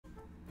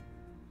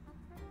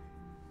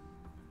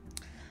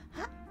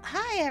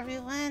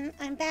everyone,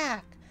 I'm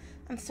back.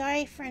 I'm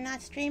sorry for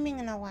not streaming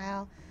in a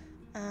while,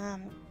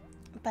 um,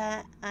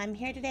 but I'm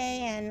here today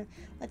and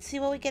let's see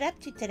what we get up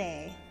to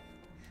today.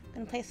 I'm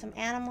gonna play some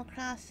Animal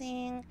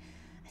Crossing.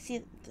 I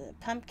see the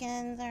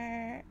pumpkins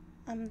are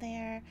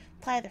there.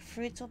 Probably the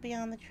fruits will be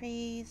on the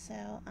trees,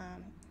 so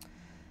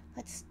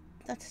let's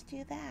let's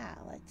do that.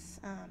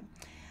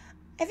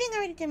 I think I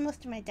already did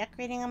most of my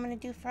decorating I'm gonna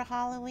do for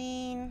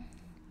Halloween.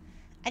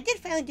 I did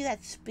finally do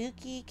that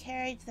spooky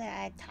carriage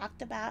that I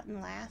talked about in the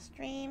last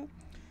stream.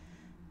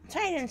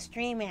 Sorry I didn't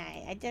stream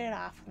it. I did it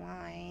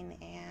offline,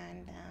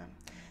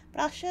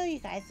 but I'll show you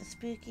guys the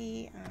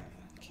spooky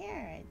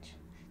carriage.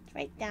 It's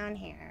right down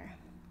here.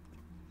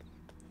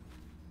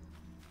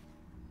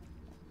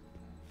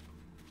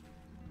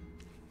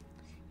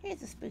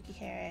 Here's the spooky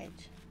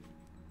carriage.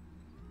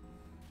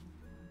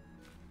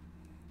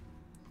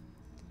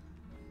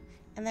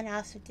 And then I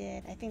also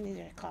did, I think these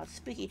are called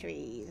spooky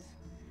trees.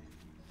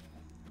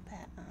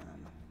 But,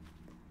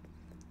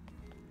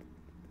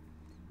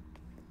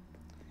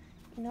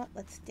 you know what?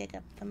 Let's dig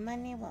up the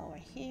money while we're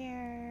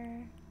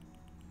here.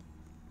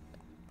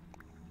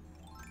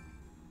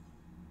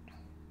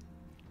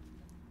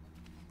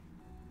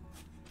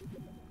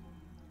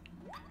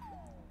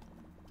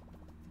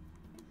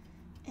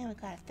 And we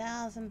got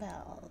 1,000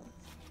 bells.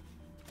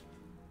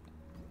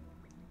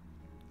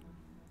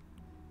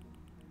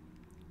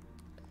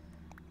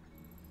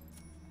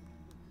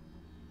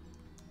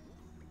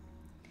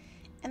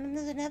 And then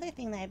there's another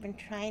thing that I've been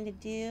trying to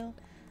do.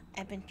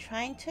 I've been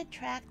trying to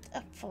attract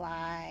a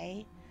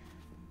fly,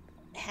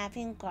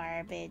 having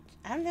garbage.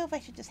 I don't know if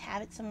I should just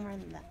have it somewhere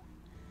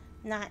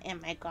not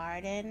in my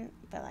garden,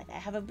 but like I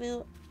have a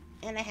boot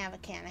and I have a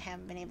can. I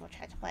haven't been able to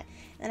attract a fly.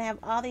 And I have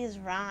all these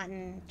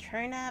rotten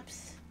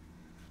turnips.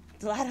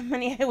 It's a lot of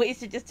money I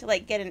wasted just to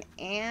like get an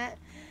ant.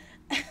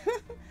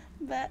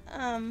 But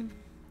I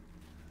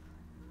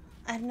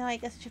don't know, I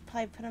guess I should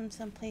probably put them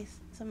some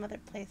other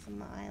place on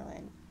the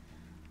island.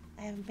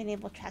 I haven't been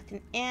able to attract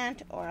an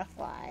ant or a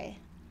fly.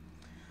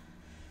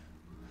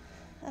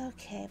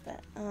 Okay,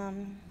 but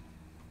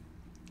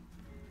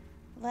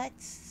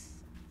let's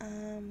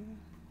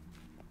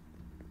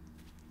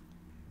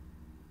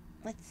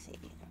see.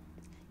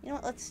 You know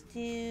what? Let's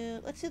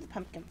do the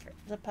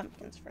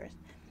pumpkins first.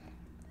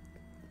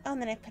 Oh,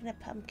 and then I put a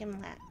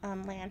pumpkin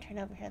lantern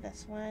over here.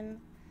 This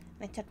one,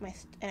 and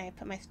I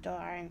put my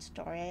star in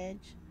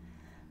storage.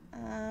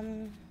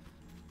 Oh,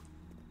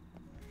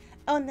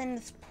 and then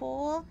this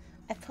pool,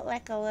 I put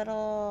like a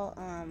little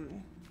I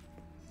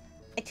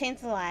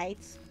changed the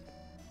lights.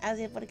 I was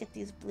able to get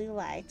these blue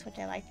lights, which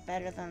I liked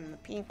better than the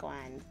pink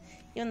ones,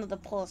 even though the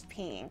pool is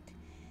pink.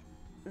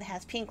 It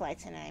has pink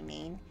lights in it, I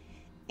mean.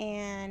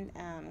 And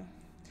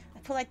I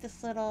put like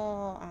this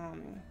little well,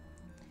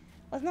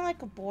 it's not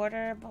like a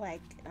border, but like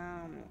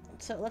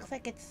so it looks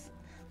like it's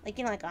like,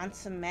 you know, like on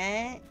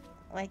cement,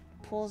 like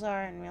pools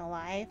are in real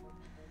life.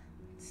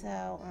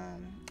 So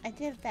I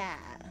did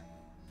that.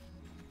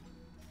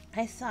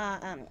 I saw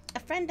a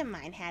friend of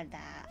mine had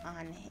that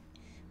on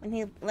when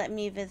he let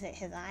me visit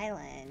his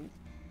island,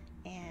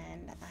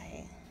 and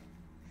I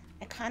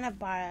kind of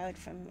borrowed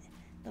from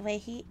the way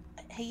he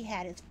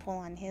had his pool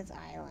on his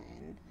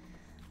island.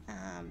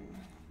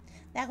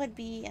 That would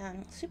be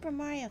Super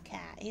Mario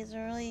Cat. He's a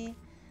really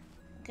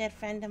good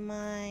friend of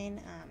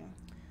mine,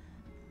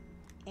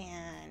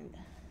 and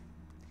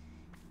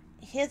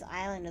his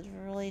island is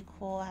really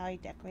cool. How he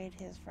decorated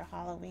his for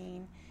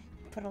Halloween,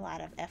 he put a lot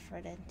of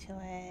effort into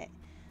it.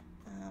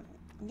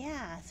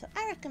 Yeah, so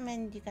I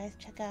recommend you guys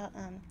check out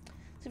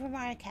Super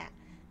Mario Cat.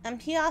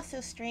 He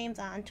also streams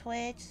on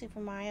Twitch, Super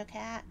Mario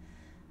Cat.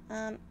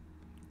 I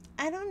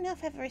don't know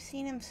if I've ever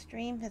seen him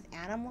stream his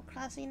Animal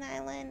Crossing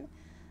island,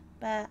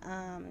 but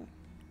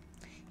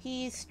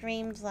he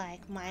streams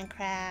like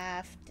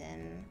Minecraft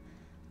and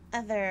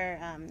other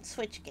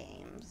Switch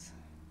games.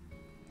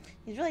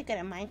 He's really good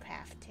at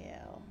Minecraft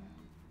too.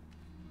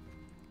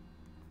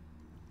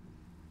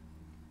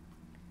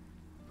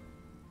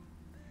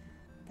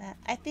 But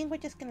I think we're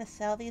just gonna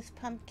sell these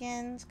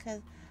pumpkins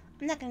because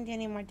I'm not gonna do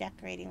any more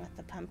decorating with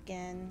the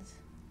pumpkins.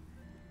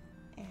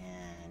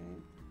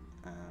 And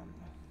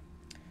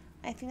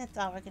I think that's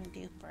all we're gonna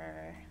do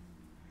for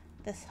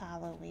this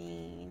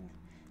Halloween.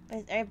 But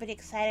is everybody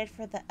excited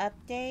for the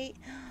update?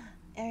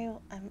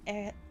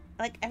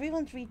 Like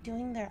everyone's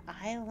redoing their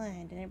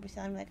island, and everybody's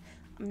telling me like,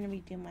 I'm gonna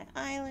redo my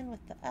island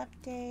with the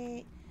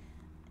update.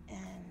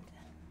 And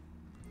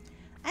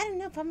I don't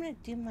know if I'm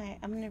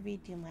gonna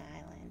redo my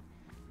island.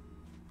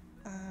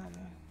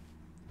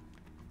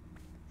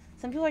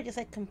 Some people are just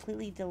like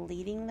completely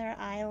deleting their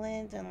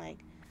islands and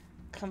like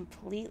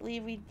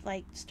completely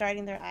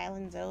starting their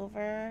islands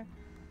over.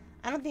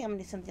 I don't think I'm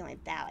gonna do something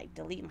like that, like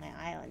delete my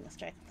island and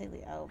start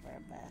completely over,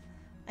 but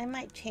I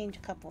might change a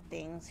couple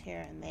things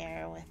here and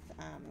there with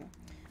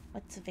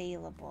what's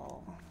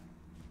available.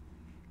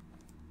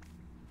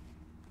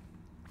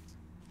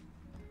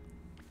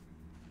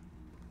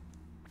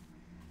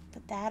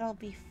 But that'll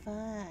be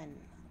fun.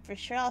 For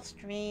sure I'll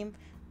stream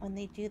when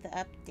they do the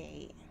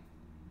update.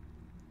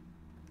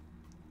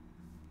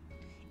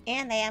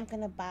 And I am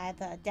going to buy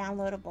the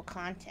downloadable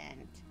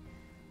content.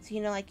 So,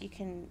 you know, like you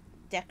can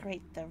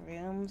decorate the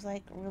rooms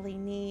like really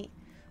neat.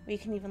 Or you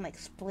can even like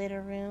split a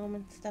room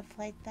and stuff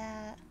like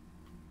that.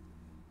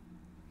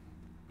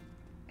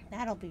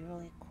 That'll be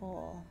really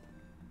cool.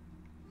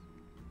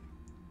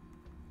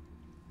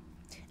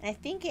 And I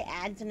think it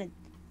adds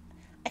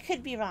I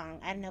could be wrong,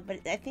 I don't know, but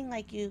I think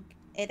like it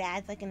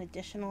adds like an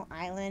additional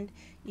island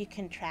you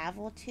can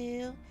travel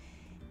to,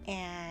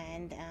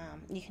 and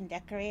you can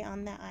decorate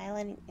on that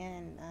island,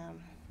 and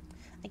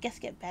I guess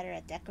get better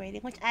at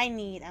decorating, which I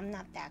need. I'm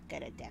not that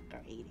good at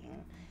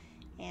decorating.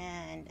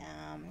 And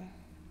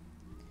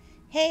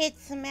hey,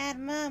 it's the Mad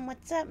Mom.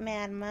 What's up,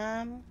 Mad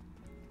Mom?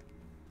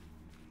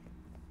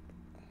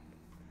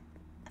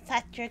 I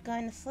thought you were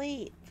going to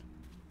sleep.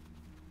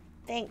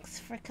 Thanks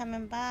for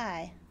coming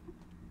by.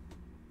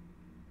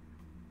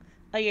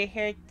 Oh, you're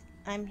here.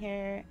 I'm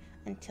here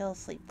until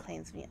sleep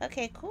claims me.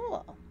 Okay,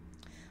 cool.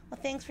 Well,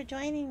 thanks for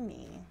joining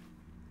me.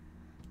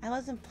 I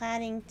wasn't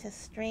planning to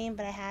stream,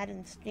 but I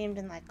hadn't streamed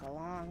in like a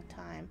long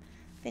time.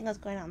 I think I was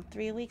going on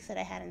 3 weeks that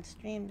I hadn't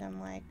streamed.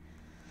 I'm like,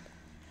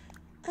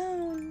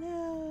 oh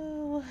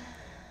no.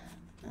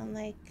 I'm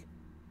like,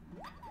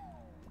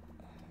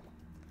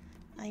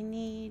 I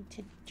need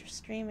to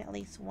stream at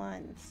least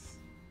once.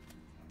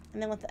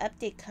 And then with the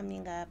update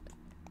coming up,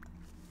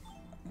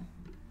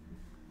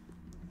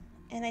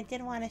 and I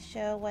did want to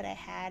show what I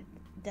had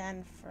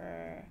done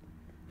for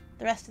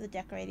the rest of the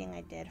decorating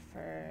I did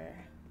for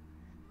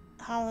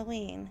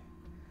Halloween.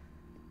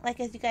 Like,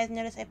 as you guys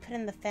notice, I put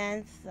in the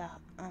fence, the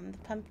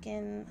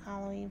pumpkin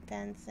Halloween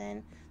fence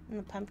and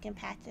the pumpkin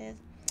patches.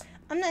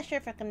 I'm not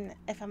sure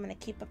if I'm gonna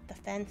keep up the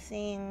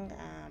fencing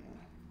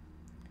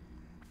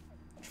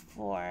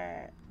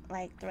for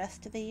like the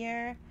rest of the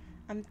year.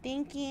 I'm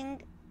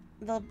thinking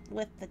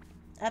with the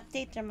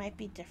update there might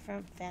be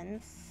different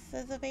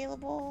fences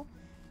available,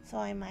 so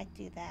I might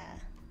do that.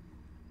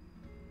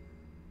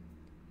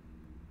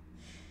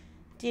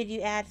 Did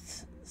you add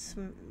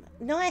some?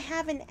 No, I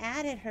haven't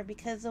added her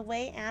because the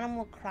way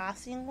Animal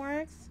Crossing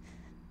works,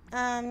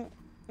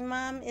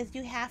 Mom, is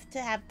you have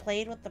to have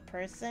played with the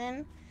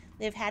person.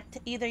 They've had to,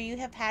 either you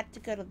have had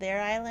to go to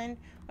their island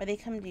or they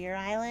come to your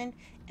island,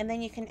 and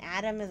then you can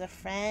add them as a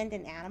friend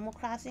in Animal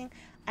Crossing.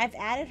 I've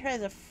added her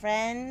as a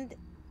friend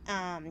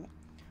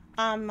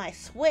on my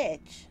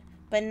Switch,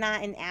 but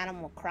not in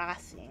Animal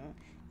Crossing.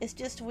 It's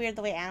just weird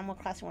the way Animal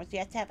Crossing works. You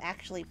have to have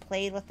actually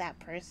played with that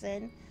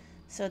person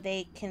so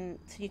you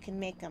can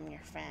make them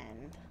your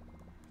friend.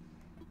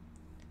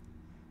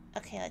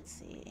 Okay, let's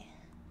see.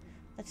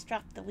 Let's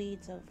drop the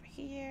weeds over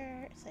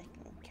here so I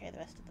can carry the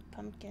rest of the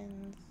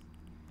pumpkins.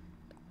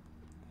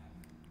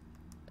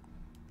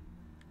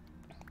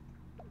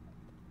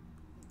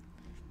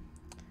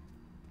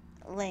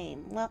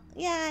 Lame. Well,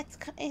 yeah,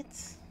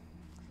 it's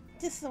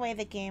just the way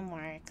the game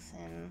works,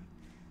 and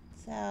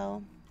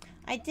so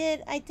I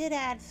did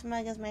add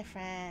Smug as my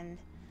friend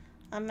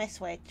on my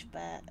Switch,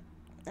 but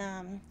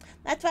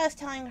that's why I was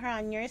telling her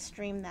on your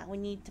stream that we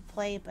need to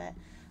play, but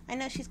I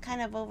know she's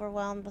kind of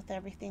overwhelmed with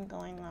everything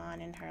going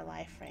on in her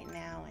life right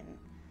now, and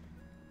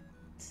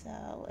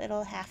so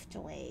it'll have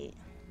to wait.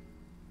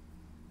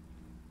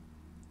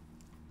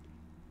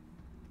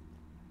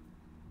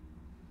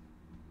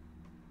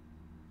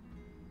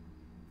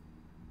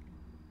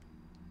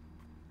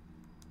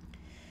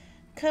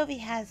 Kobe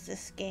has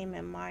this game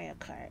in Mario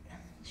Kart.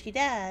 She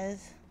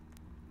does.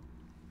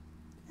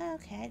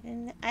 Okay,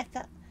 I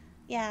thought,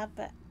 yeah,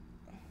 but,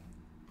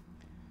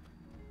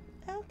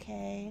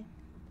 okay.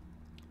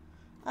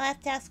 I'll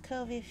have to ask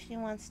Kobe if she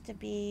wants to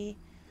be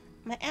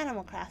my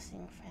Animal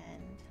Crossing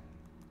friend.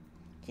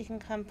 She can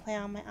come play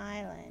on my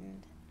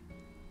island.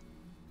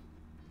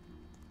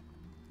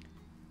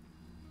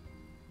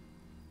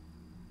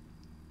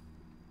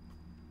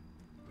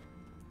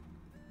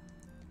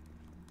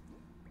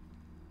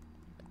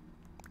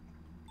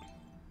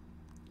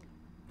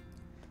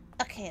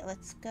 Okay,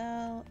 let's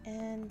go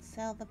and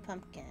sell the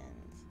pumpkins.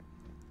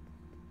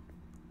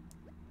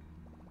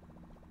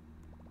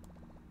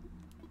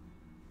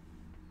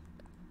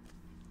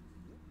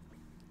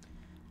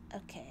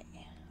 Okay,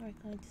 we're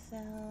going to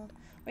sell...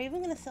 We're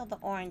even going to sell the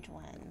orange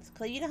ones.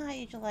 Because you know how I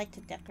usually like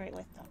to decorate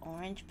with the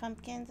orange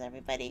pumpkins,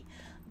 everybody?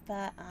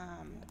 But,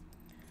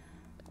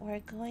 we're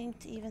going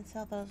to even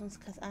sell those ones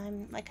because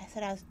like I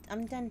said,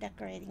 I'm done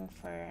decorating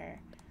for,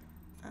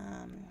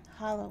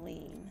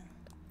 Halloween.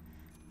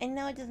 I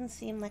know it doesn't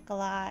seem like a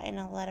lot, and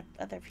a lot of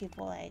other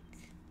people, like,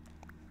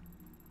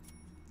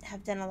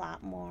 have done a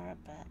lot more,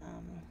 but,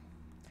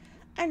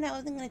 I don't know, I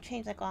wasn't going to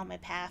change, like, all my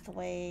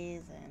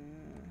pathways,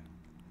 and,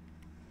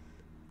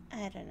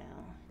 I don't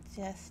know,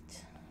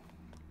 just,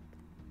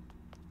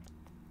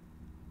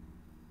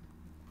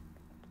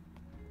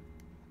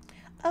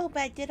 oh,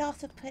 but I did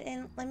also put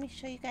in, let me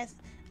show you guys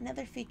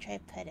another feature I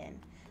put in.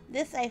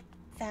 This I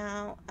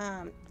found,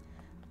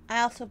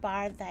 I also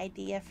borrowed the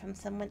idea from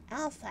someone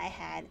else I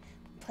had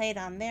played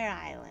on their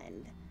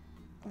island.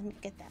 Let me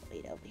get that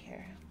weed over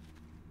here.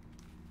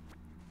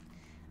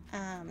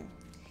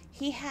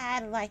 He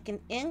had like an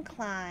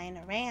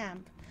incline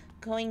ramp,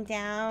 going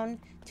down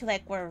to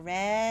like where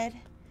Red,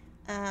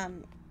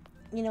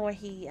 you know, where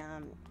he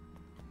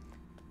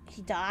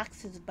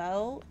docks his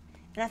boat.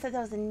 And I thought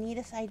that was the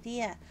neatest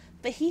idea.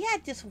 But he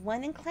had just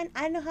one incline.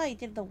 I don't know how he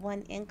did the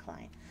one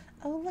incline.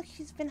 Oh, look,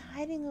 she's been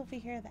hiding over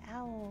here, the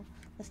owl.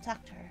 Let's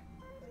talk to her.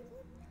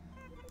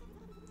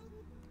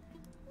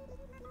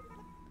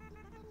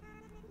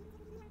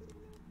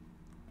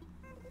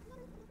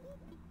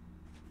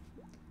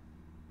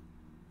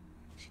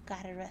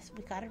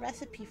 We got a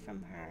recipe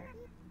from her.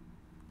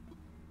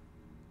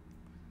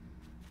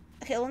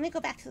 Okay, let me go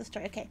back to the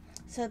story. Okay,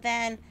 so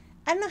then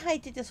I don't know how I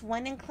did just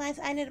one incline.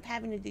 So I ended up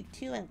having to do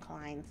two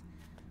inclines.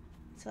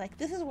 So like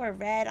this is where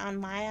Red on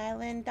my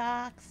island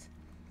docks.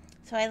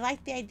 So I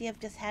like the idea of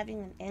just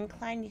having an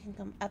incline. You can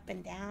come up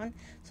and down.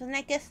 So then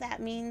I guess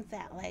that means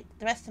that like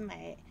the rest of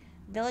my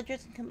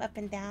villagers can come up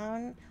and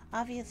down.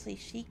 Obviously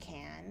she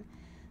can.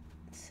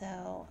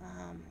 So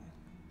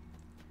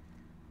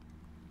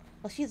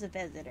well, she's a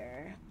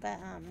visitor, but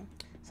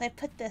so I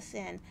put this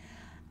in.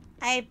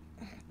 I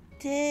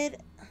did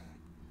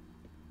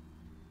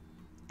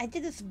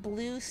this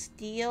blue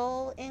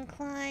steel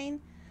incline,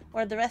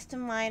 where the rest of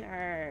mine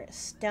are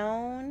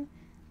stone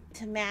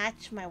to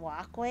match my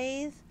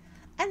walkways.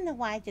 I don't know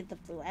why I did the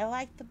blue. I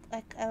like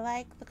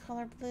the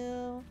color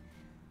blue,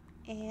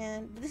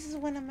 and this is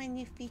one of my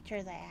new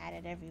features I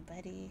added,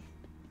 everybody.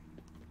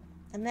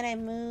 And then I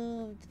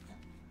moved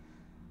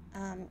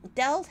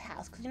Dell's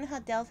house, because you know how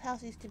Dell's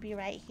house used to be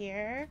right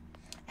here?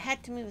 I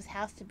had to move his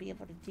house to be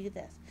able to do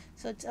this.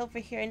 So it's over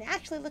here, and it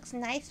actually looks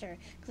nicer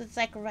because it's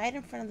like right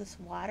in front of this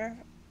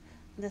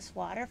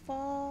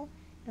waterfall.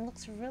 It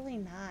looks really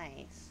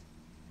nice.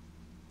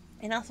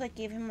 And also I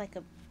gave him like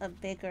a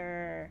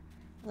bigger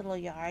little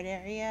yard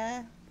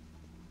area.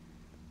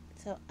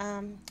 So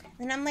then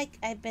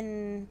I've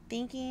been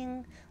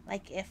thinking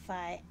like if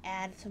I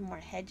add some more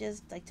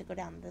hedges like to go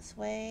down this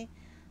way.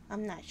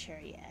 I'm not sure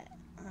yet.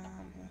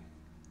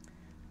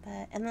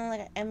 But and then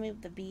like I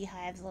moved the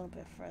beehives a little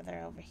bit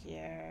further over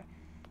here.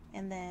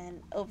 And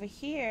then over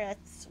here,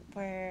 that's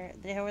where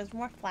there was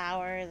more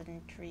flowers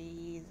and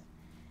trees.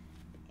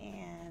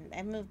 And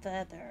I moved the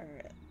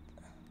other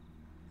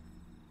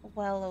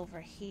well over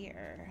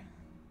here.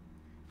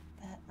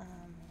 But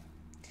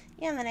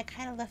yeah, and then I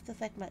kind of left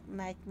this like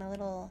my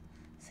little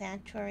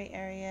sanctuary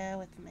area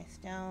with my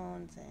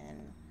stones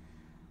and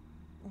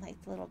like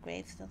the little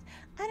gravestones.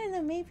 I don't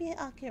know, maybe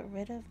I'll get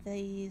rid of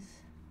these.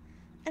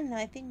 I don't know,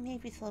 I think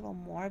maybe it's a little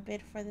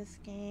morbid for this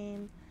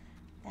game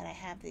that I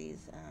have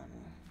these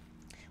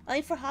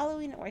only for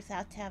Halloween it works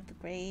out to have the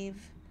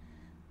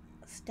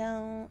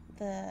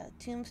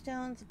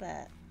tombstones,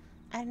 but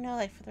I don't know,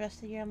 like for the rest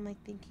of the year I'm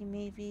like thinking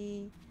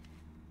maybe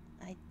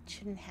I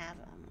shouldn't have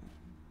them.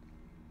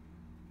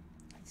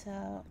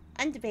 So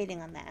I'm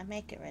debating on that. I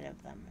might get rid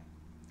of them.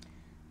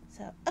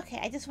 So okay,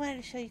 I just wanted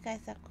to show you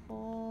guys that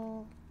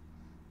cool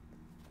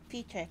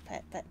feature I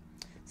put. But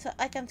so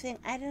like I'm saying,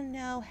 I don't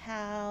know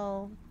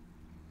how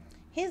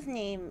his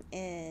name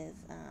is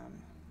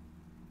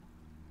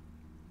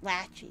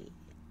Latchy,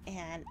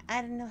 and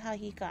I don't know how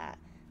he got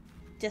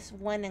just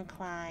one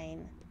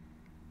incline.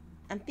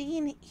 I'm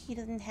thinking he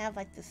doesn't have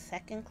like the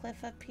second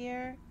cliff up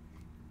here,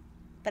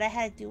 but I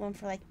had to do one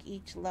for like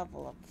each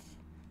level of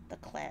the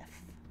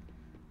cliff.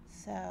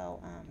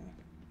 So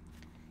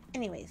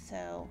anyway,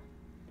 so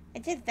I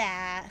did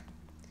that.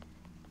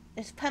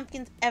 There's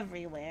pumpkins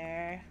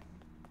everywhere,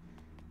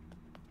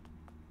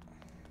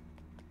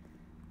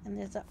 and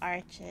there's the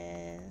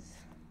arches.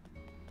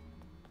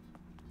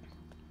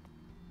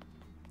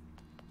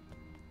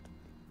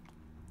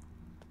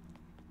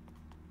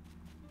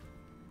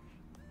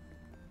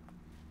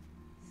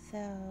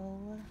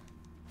 So,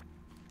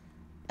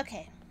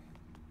 okay.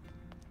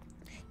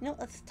 You know,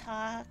 let's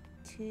talk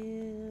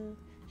to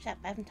Shep.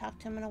 I haven't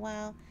talked to him in a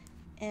while.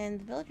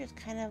 And the villagers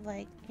kind of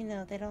like, you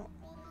know,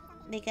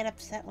 they get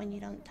upset when you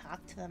don't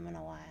talk to them in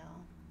a while.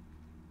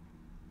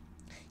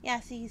 Yeah,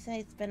 see, you say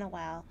it's been a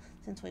while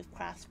since we've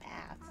crossed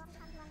paths.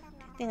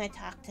 I think I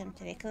talked to him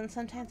today, because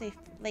sometimes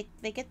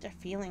they get their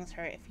feelings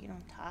hurt if you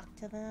don't talk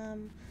to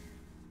them.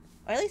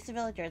 Or at least the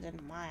villagers in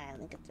my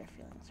island get their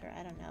feelings hurt.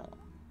 I don't know.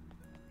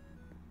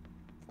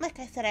 Like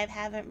I said, I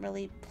haven't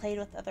really played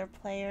with other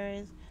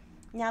players.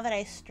 Now that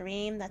I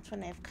stream, that's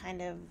when I've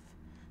kind of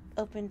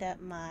opened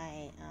up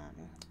my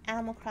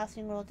Animal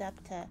Crossing world up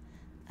to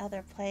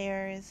other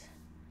players,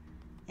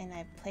 and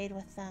I've played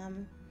with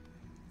them.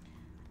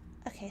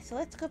 Okay, so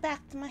let's go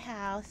back to my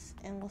house,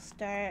 and we'll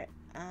start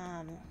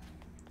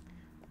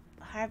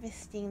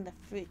harvesting the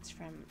fruits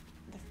from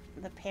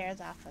the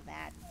pears off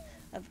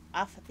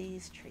of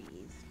these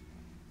trees.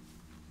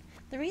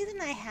 The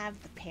reason I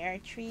have the pear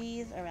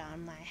trees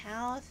around my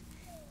house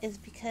is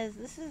because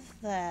this is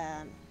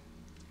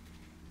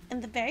in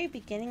the very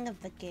beginning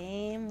of the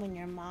game, when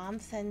your mom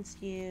sends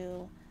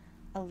you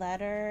a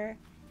letter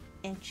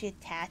and she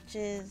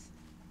attaches,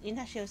 you know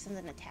how she always sends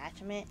an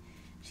attachment?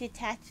 She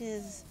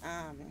attaches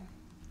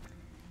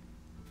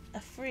a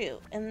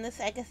fruit. And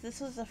I guess this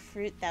was a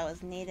fruit that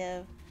was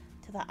native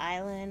to the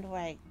island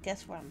where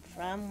I'm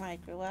from, where I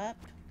grew up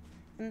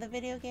in the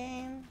video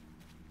game.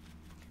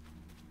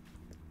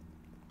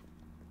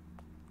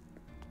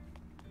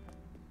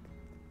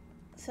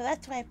 So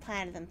that's why I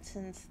planted them,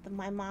 since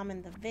my mom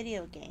in the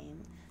video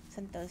game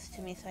sent those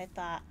to me. So I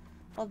thought,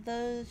 well,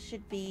 those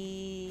should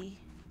be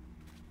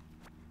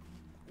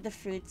the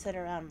fruits that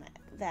are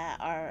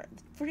that are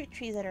fruit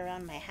trees that are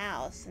around my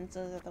house, since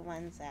those are the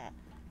ones that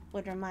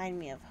would remind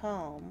me of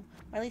home,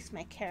 or at least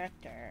my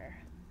character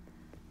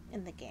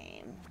in the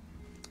game.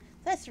 So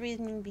that's the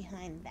reasoning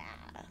behind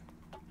that.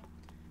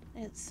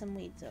 There's some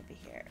weeds over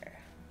here.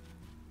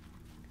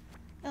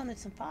 Oh, and there's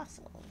some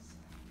fossils.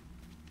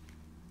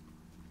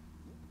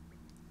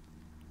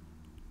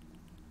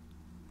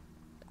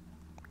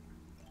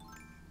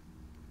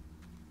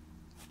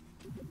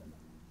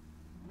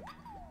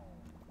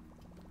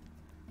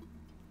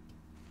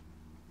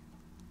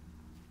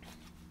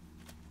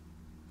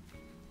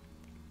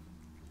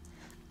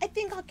 I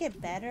think I'll get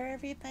better,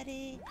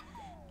 everybody,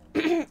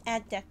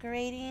 at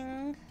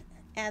decorating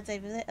as I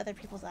visit other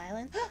people's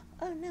islands.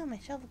 Oh no, my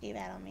shovel gave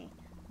out on me.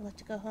 I'll have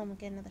to go home and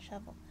get another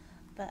shovel.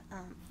 But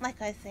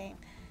like I was saying,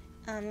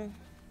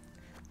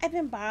 I've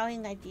been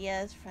borrowing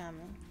ideas from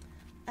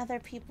other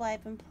people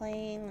I've been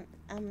playing,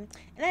 and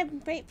I'm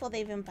grateful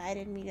they've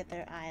invited me to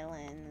their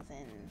islands,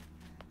 and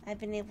I've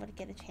been able to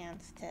get a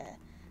chance to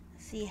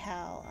see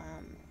how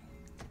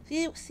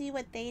see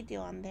what they do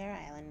on their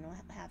island,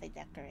 how they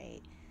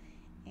decorate.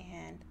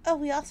 And oh,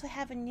 we also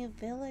have a new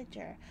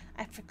villager.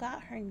 I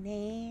forgot her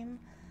name,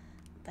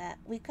 but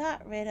we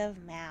got rid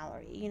of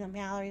Mallory. You know,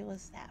 Mallory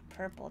was that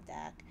purple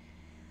duck.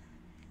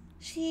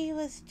 She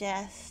was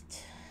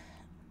just,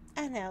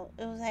 I don't know,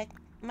 it was like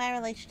my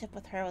relationship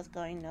with her was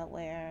going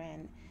nowhere,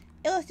 and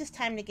it was just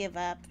time to give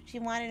up. She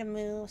wanted to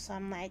move, so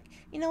I'm like,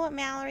 you know what,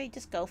 Mallory,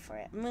 just go for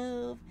it.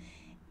 Move.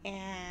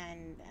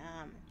 And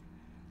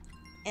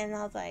and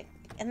I was like,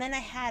 and then I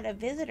had a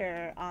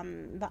visitor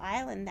on the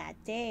island that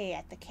day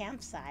at the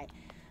campsite.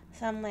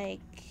 So I'm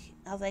like,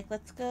 I was like,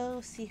 let's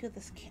go see who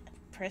this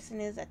person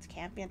is that's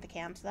camping at the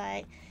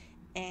campsite.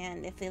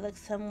 And if they look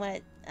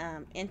somewhat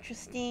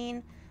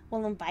interesting,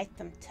 we'll invite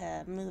them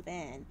to move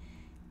in.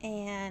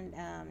 And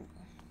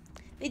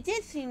they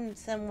did seem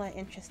somewhat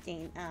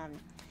interesting. I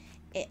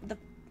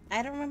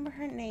don't remember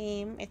her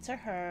name. It's a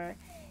her.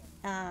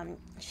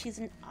 She's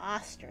an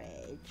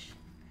ostrich,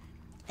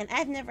 and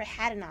I've never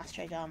had an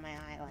ostrich on my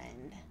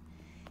island.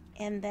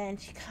 And then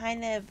she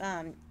kind of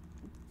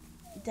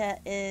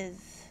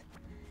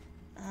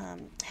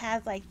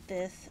has like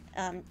this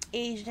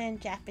Asian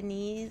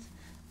Japanese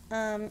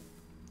um,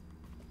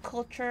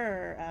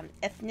 culture or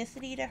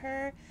ethnicity to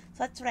her. So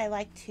that's what I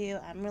like too.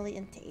 I'm really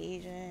into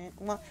Asian,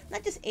 well,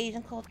 not just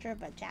Asian culture,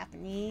 but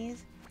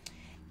Japanese.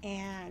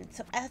 And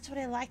so that's what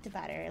I liked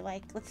about her.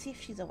 Like, let's see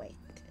if she's awake.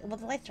 Well,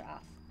 the lights are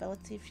off, but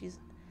let's see if she's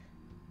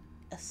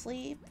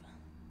asleep.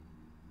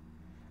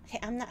 Okay,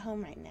 I'm not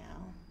home right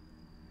now.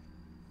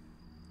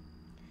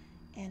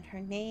 And her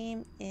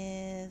name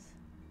is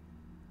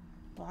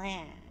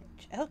Blanche.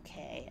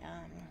 Okay,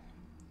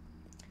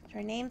 so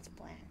her name's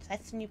Blanche.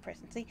 That's the new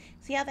person.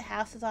 See how the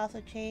house has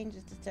also changed?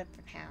 It's a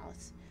different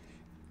house.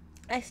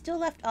 I still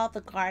left all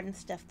the garden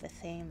stuff the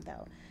same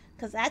though,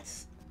 because I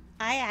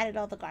added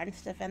all the garden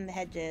stuff and the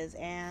hedges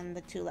and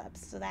the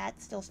tulips, so that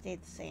still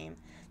stayed the same.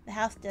 The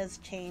house does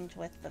change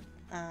with the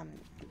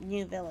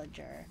new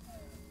villager.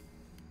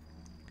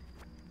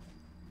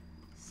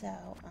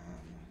 So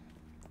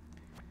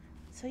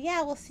so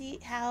yeah, we'll see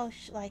how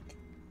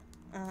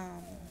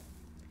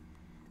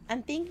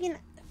I'm thinking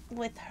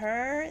with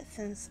her,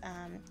 since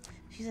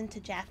she's into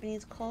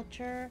Japanese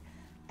culture,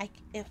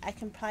 if I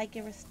can probably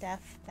give her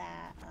stuff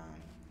that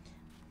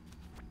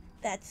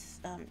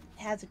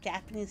has a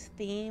Japanese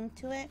theme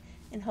to it,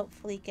 and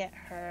hopefully get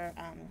her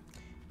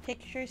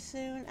pictures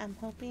soon. I'm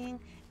hoping,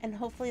 and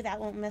hopefully that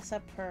won't mess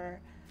up her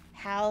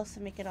house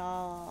and make it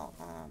all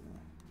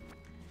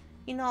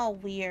all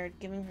weird.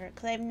 Giving her,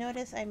 because I've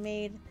noticed I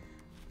made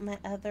my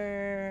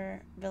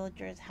other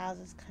villagers'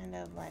 houses kind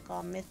of like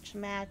all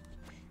mismatched,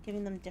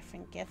 giving them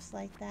different gifts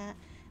like that.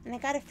 And I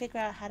gotta figure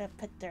out how to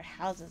put their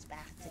houses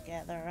back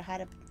together, or how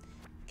to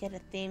get a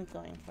theme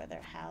going for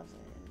their houses.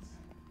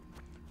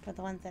 For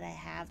the ones that I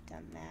have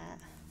done that.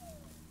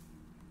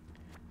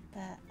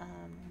 But,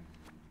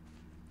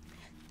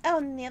 oh,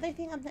 and the other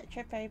thing, I'm not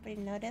sure if everybody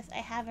noticed, I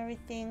have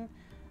everything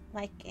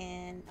I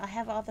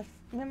have all the,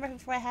 remember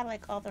before I had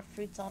like all the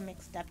fruits all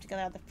mixed up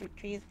together, all the fruit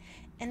trees,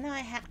 and now I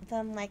have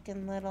them like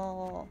in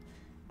little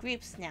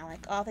groups now,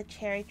 like all the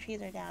cherry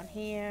trees are down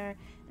here,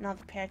 and all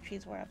the pear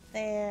trees were up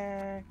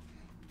there,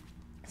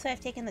 so I've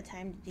taken the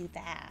time to do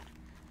that.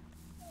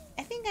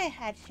 I think I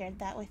had shared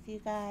that with you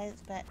guys,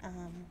 but,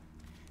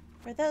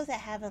 for those that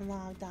haven't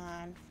logged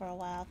on for a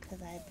while,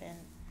 because I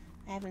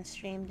haven't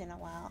streamed in a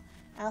while,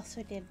 I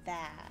also did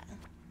that,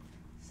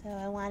 so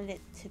I wanted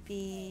it to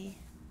be,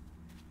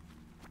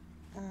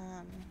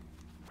 I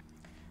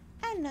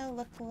don't know,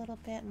 look a little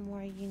bit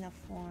more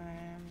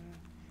uniform.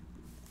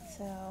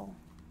 So,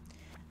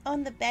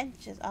 on the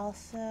benches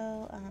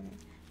also,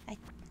 I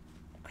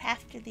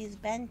crafted these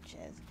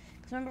benches.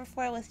 Because remember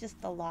before it was just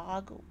the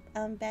log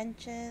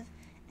benches,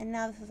 and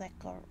now this is like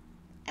what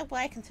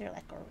I consider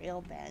like a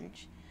real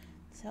bench.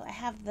 So I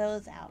have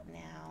those out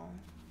now.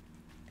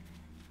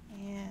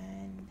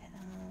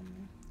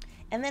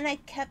 And then I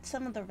kept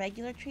some of the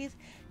regular trees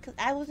because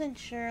I wasn't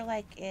sure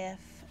like if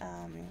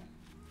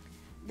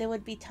there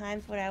would be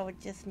times where I would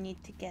just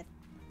need to get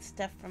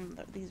stuff from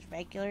these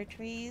regular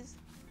trees.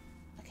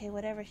 Okay,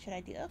 whatever should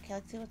I do? Okay,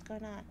 let's see what's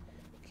going on.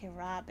 Okay,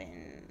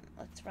 Robin.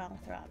 What's wrong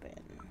with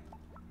Robin?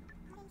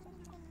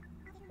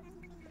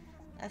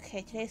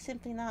 Okay, today's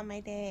simply not my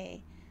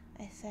day.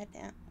 I sat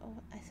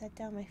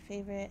down my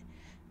favorite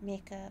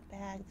makeup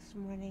bag this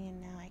morning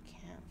and now I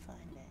can't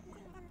find it.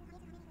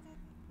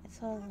 It's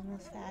all the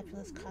most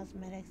fabulous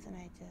cosmetics and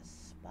I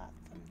just bought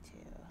them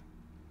too.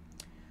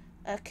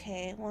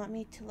 Okay, want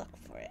me to look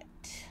for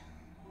it.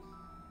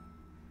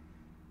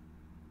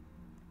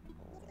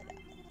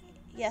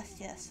 Yes,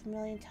 yes, a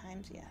million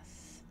times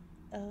yes.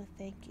 Oh,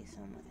 thank you so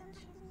much.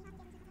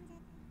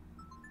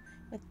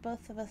 With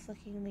both of us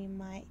looking, we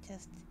might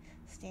just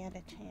stand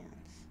a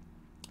chance.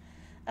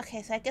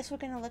 Okay, so I guess we're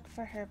gonna look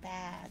for her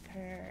bag,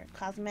 her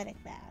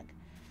cosmetic bag.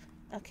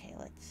 Okay,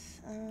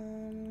 let's,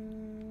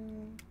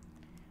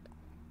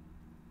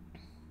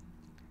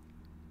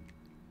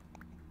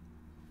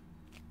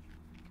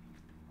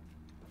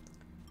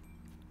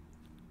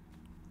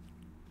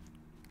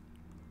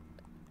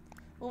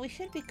 well, we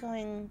should be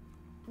going,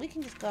 we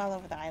can just go all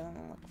over the island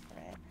and look for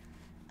it.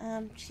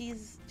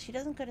 She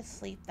doesn't go to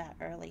sleep that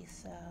early,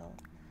 so,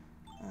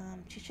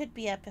 she should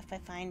be up if I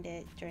find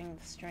it during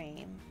the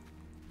stream.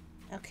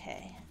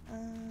 Okay,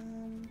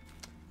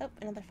 oh,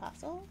 another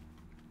fossil.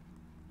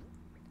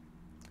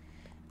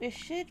 There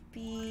should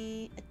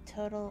be a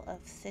total of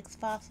 6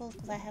 fossils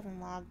because I haven't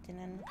logged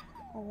in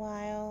a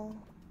while.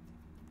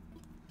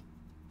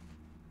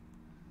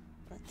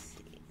 Let's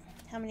see.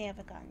 How many have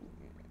I gotten?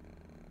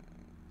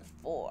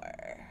 4.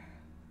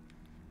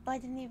 Oh, I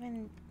didn't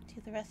even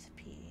do the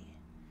recipe.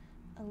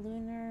 A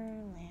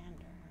lunar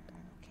lander.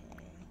 Okay.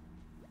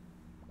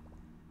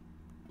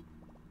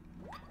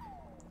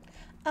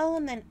 Oh,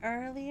 and then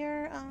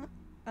earlier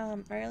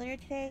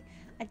today,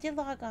 I did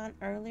log on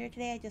earlier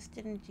today. I just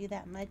didn't do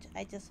that much.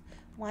 I just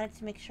wanted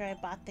to make sure I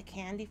bought the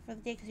candy for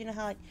the day because you know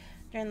how like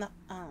during the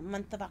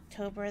month of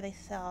October they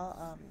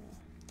sell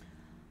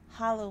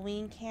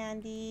Halloween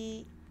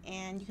candy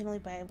and you can only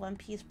buy 1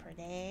 piece per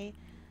day.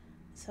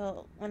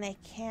 So when I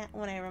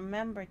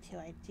remember to,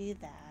 I do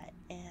that.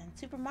 And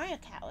Super Mario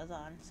Cat was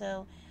on,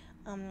 so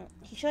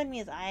he showed me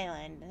his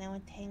island, and I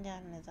went to hang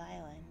out on his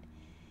island.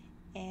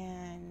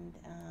 And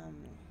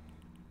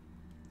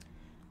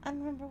I don't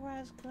remember where I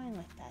was going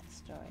with that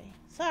story.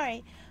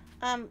 Sorry.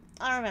 I'll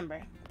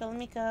remember. But let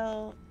me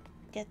go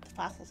get the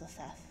fossils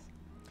assessed.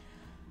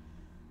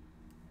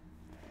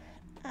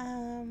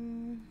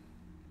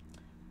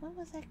 What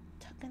was I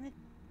gonna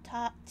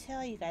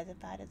tell you guys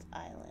about his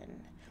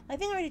island? Well, I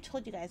think I already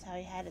told you guys how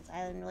he had his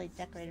island really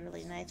decorated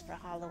really nice for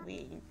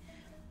Halloween.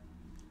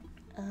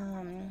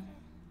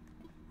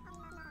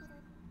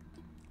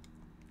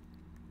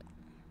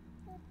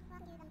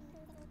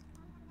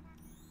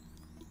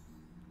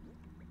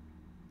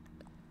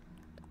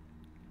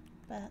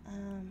 But,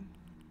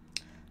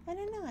 I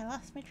don't know, I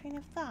lost my train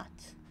of thought.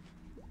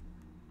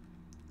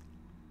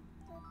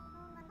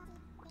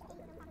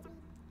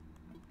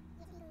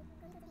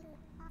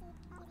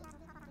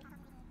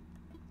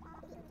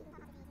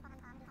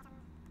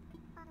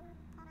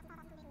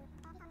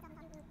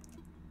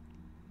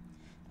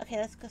 Okay,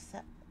 let's go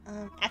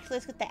actually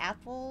let's get the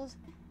apples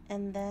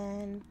and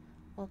then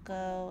we'll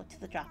go to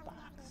the Dropbox.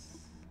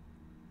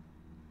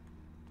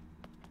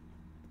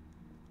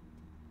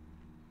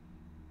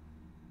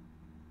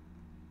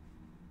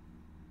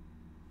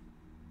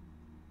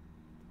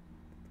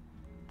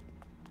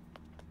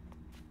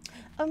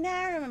 Oh, now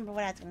I remember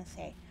what I was going to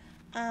say.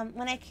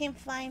 When I came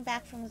flying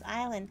back from his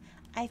island,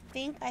 I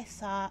think I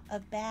saw a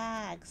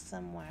bag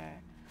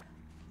somewhere.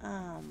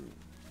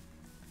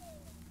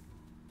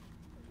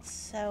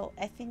 So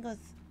I think it was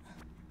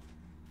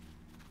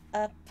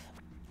up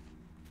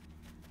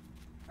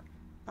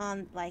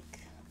on like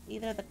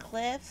either the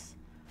cliffs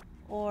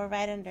or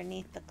right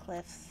underneath the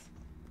cliffs,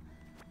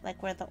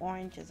 like where the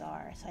oranges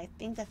are. So I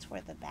think that's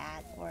where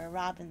where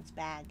Robin's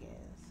bag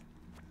is.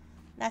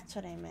 That's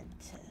what I meant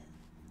to.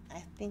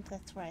 I think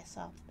that's where I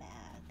saw the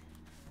bag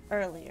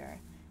earlier.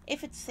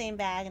 If it's the same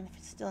bag and if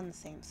it's still in the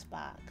same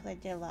spot, because I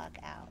did log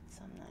out,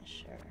 so I'm not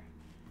sure.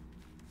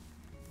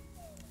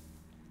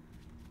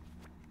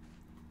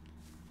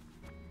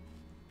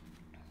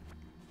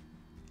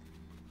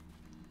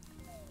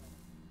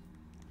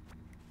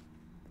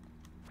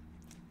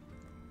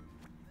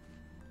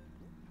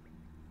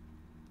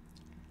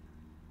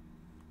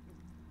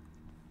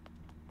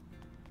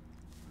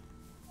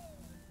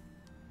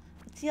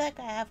 See, like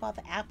I have all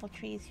the apple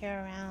trees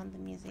here around the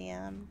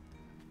museum.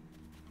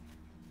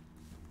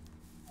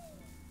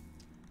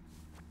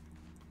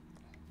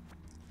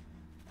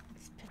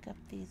 Let's pick up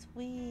these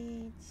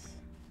weeds.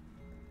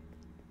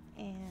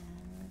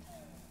 And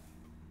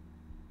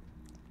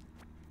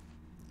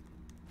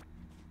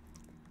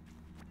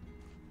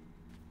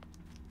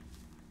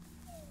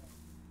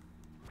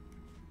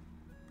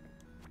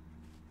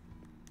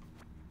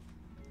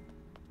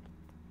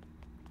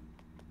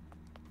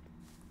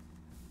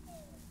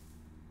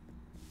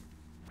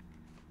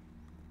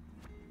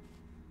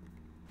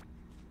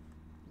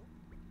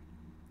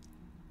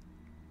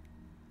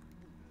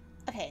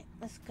Okay,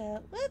 let's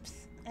go.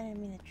 Whoops! I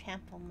didn't mean to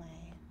trample my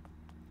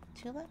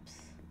tulips.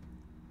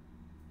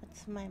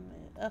 What's my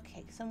move?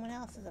 Okay, someone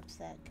else is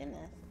upset.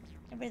 Goodness.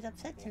 Everybody's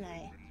upset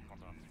tonight.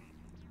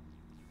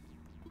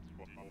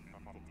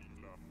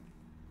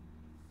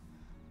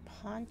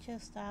 Poncho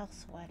style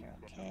sweater,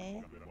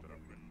 okay?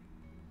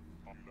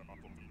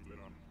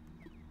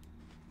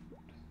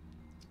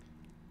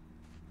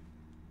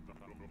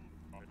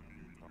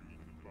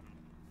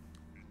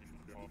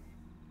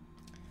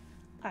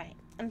 Alright,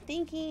 I'm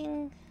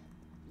thinking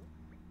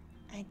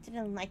I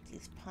didn't like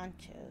these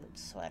poncho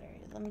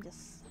sweaters. Let me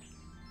just...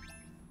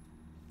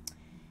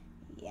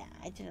 Yeah,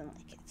 I didn't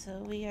like it. So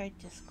we are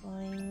just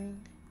going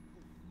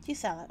to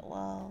sell it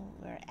while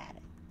we're at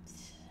it.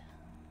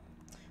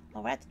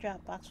 While we're at the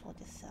drop box, we'll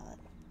just sell it.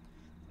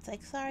 It's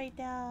like, sorry,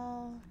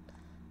 Dell.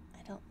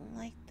 I don't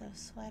like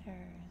those sweaters.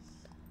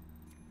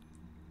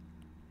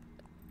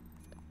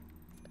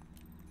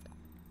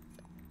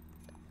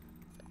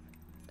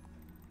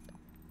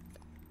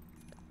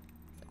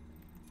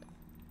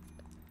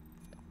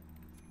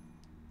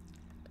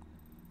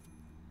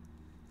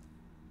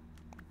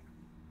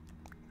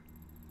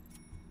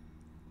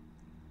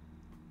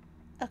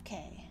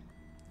 Okay.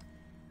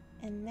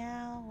 And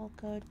now we'll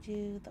go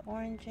do the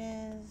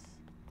oranges.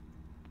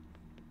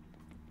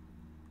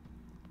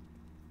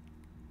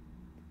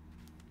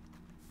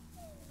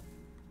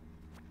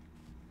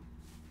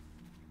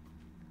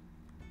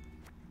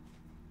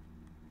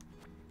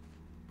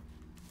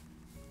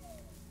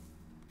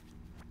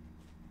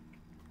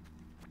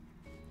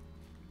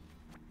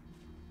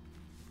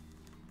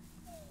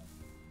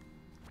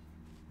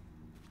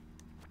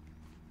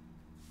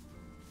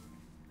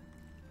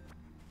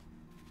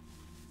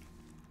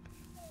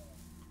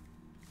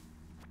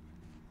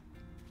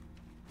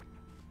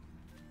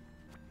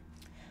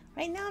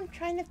 Right now I'm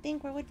trying to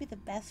think where would be the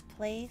best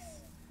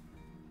place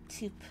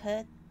to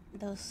put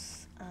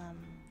those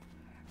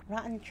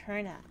rotten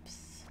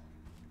turnips.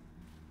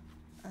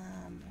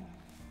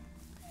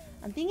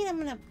 I'm thinking I'm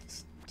gonna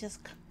just,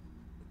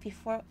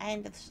 before I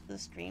end the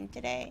stream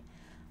today,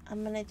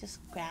 I'm gonna just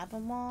grab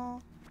them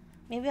all.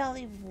 Maybe I'll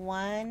leave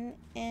one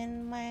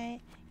in my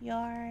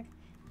yard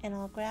and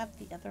I'll grab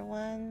the other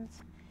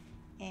ones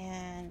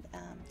and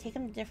take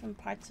them to different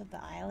parts of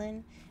the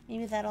island.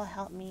 Maybe that'll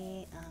help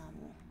me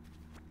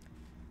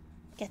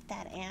get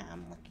that ant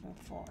I'm looking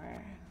for.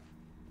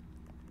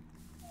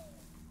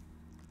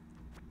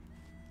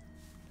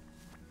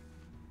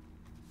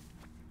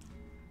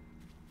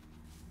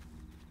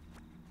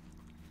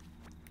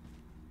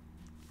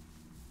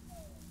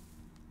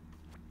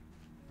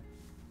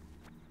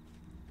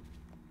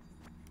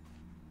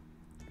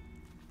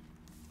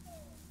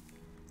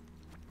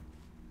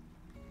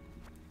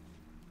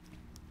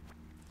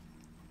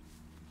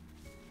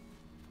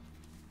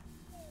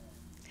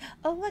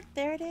 Oh, look,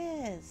 there it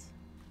is.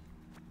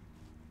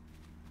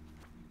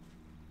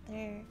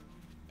 There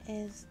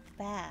is the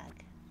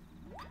bag.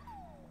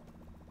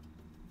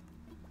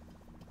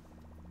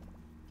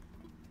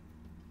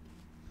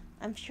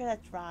 I'm sure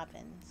that's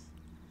Robin's.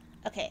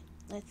 Okay,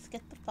 let's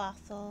get the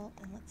fossil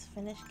and let's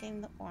finish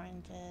getting the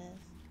oranges.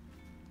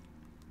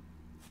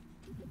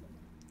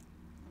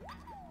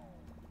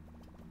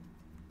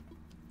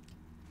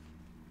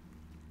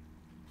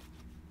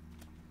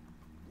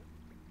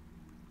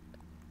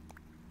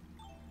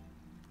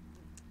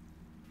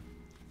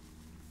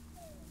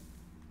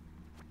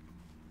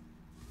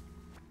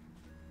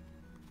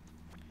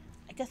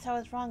 I guess I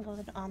was wrong, it was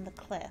on the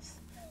cliffs.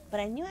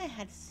 But I knew I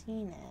had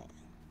seen it.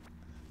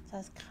 So I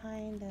was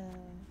kind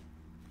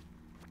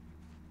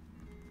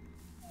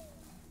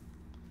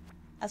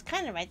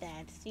of right that I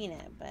had seen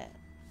it, but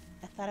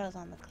I thought it was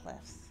on the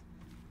cliffs.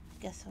 I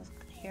guess I was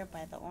here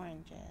by the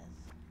oranges.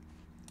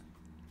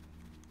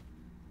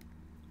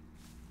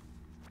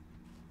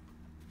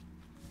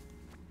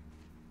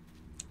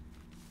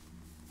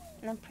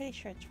 And I'm pretty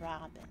sure it's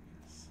Robin's.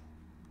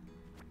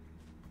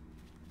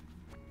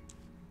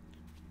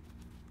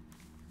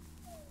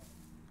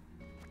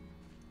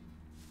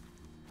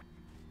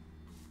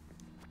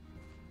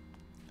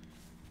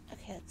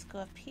 Okay, let's go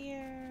up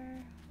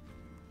here.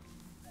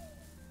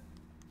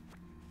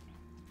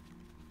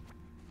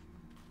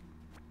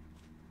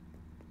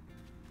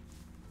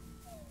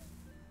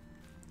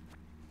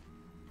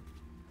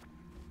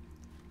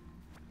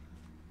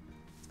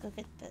 Let's go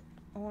get the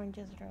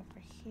oranges that are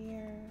over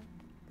here.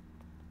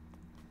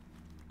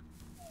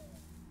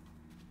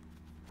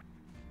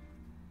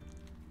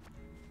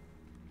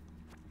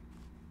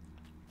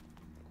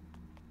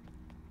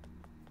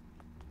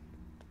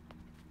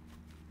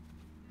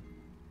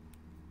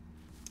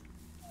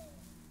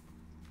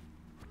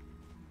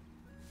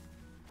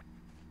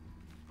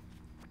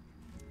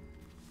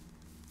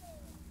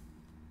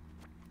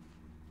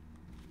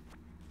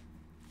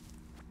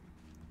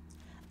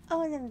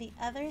 Oh, and then the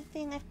other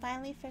thing I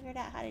finally figured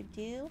out how to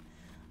do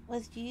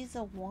was use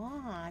a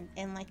wand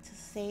and like to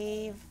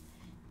save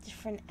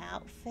different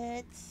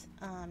outfits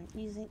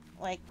using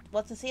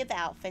to save the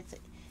outfits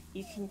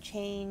you can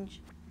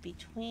change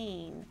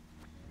between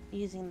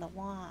using the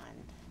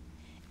wand.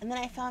 And then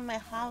I found my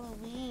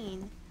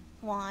Halloween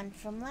wand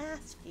from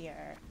last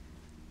year.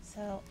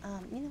 So,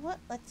 you know what?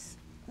 Let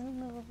me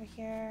move over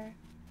here.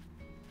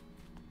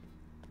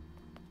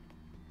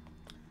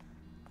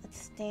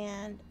 Let's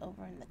stand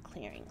over in the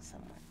clearing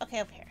somewhere.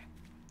 Okay, over here.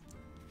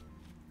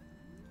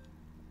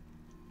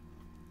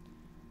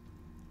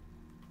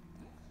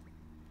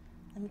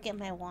 Let me get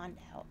my wand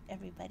out,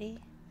 everybody.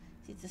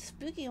 See, it's a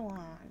spooky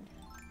wand.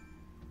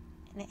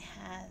 And it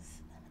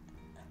has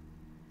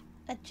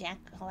a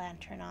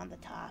jack-o'-lantern on the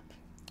top.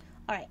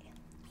 Alright.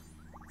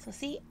 So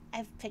see,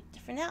 I've picked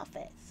different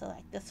outfits. So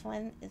like this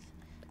one is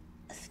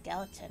a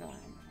skeleton one.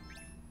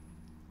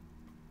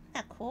 Isn't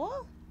that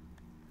cool?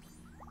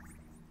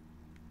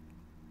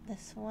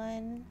 This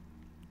one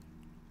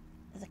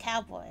is a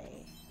cowboy.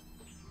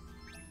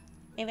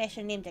 Maybe I should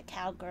have named it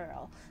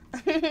Cowgirl.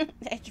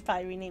 I should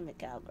probably rename it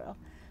Cowgirl.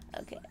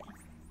 Okay.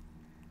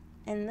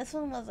 And this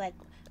one was like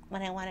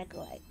when I want to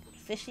go like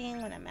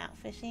fishing, when I'm out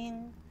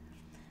fishing.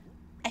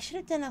 I should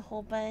have done a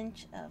whole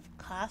bunch of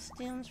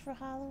costumes for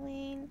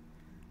Halloween.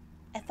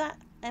 I thought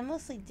I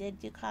mostly did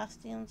do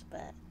costumes,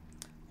 but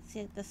let's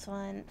see, this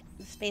one,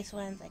 the space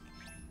one's like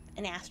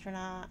an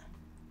astronaut.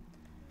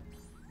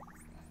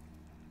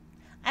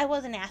 I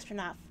was an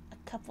astronaut for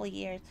a couple of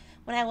years.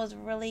 When I was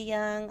really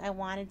young, I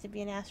wanted to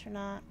be an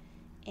astronaut,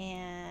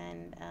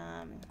 and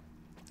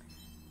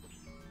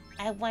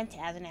I went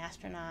as an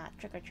astronaut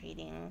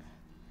trick-or-treating.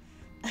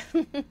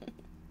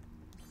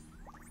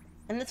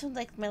 And this one's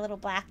like my little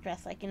black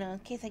dress, like, you know, in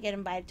case I get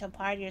invited to a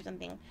party or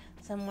something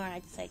somewhere, I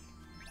just like.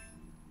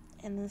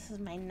 And this is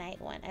my night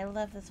one. I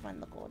love this one,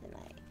 the Golden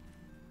Knight.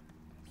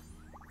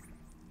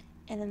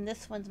 And then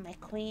this one's my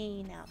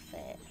queen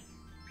outfit.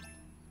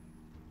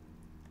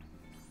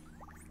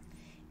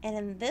 And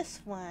then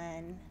this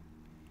one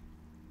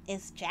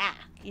is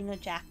Jack. You know,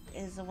 Jack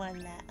is the one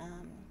that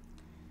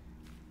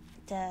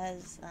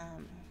does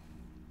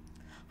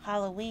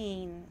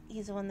Halloween.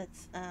 He's the one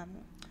that's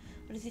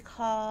what is he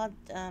called?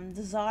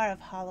 The Czar of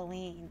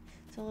Halloween.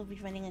 So we'll be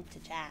running into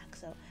Jack.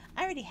 So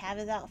I already have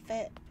his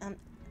outfit.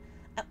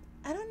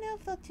 I don't know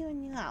if they'll do a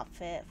new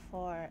outfit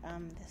for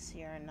this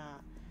year or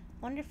not.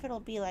 Wonder if it'll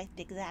be like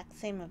the exact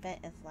same event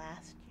as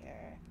last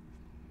year.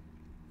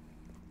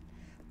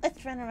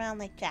 Let's run around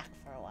like Jack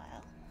for a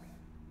while.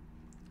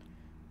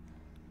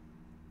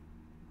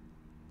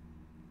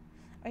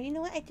 Or you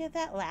know what? I did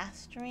that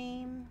last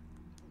stream.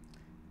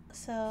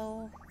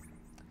 So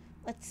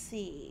let's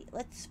see.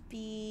 Let's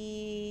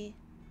be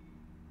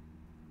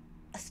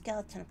a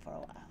skeleton for a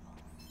while.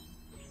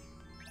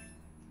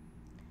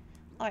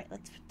 Alright,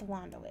 let's put the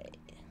wand away.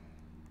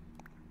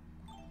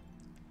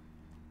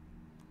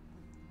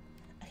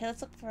 Okay,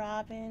 let's look for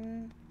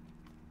Robin.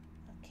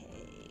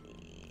 Okay,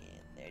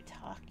 they're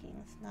talking.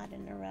 Let's not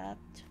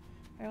interrupt.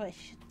 Or wait,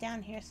 she's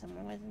down here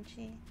somewhere, wasn't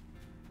she?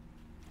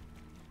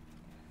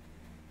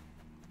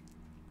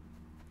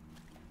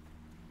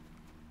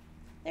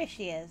 There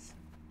she is.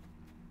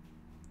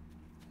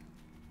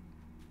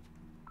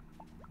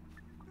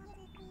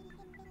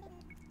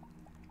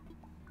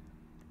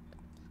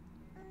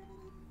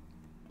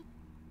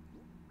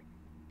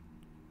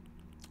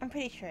 I'm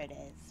pretty sure it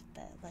is,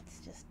 but let's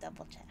just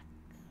double check.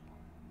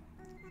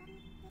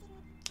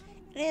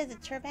 It is,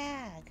 it's her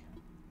bag.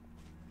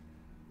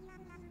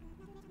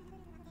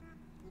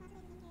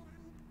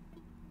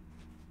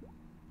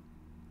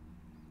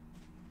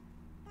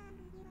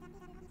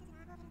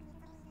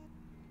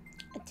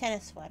 A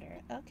tennis sweater,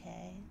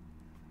 okay.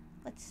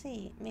 Let's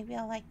see, maybe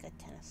I like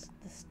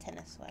this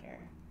tennis sweater.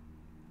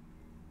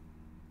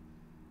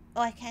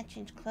 Oh, I can't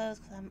change clothes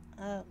because I'm,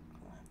 oh,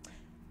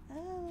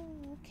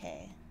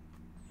 okay.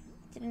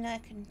 Didn't know I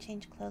couldn't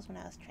change clothes when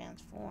I was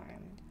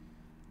transformed.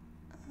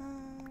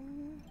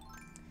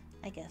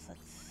 I guess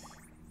let's...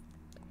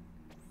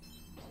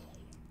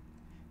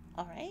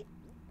 Alright.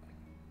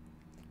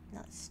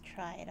 Let's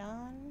try it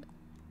on.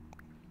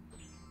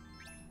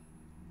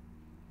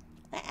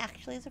 That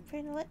actually is a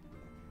pretty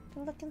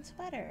looking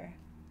sweater.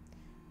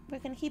 We're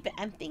gonna keep it.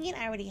 I'm thinking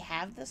I already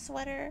have the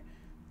sweater.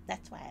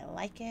 That's why I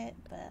like it,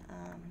 but,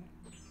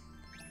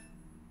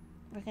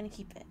 we're gonna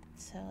keep it.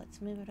 So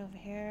let's move it over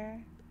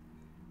here.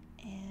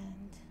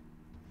 And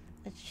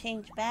let's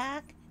change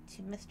back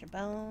to Mr.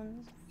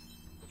 Bones.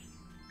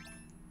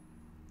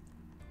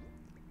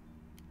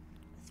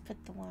 Let's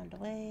put the wand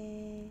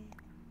away.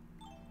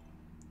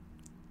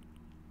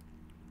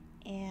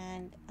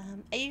 And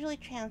I usually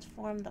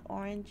transform the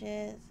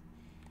oranges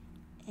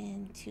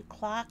into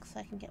clocks so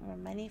I can get more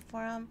money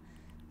for them.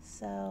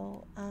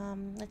 So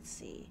let's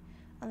see.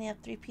 I only have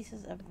 3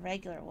 pieces of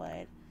regular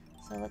wood.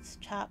 So let's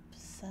chop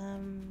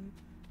some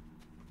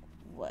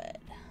wood.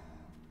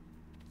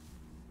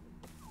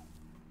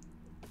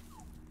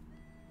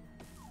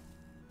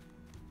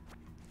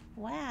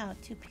 Wow,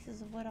 2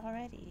 pieces of wood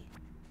already.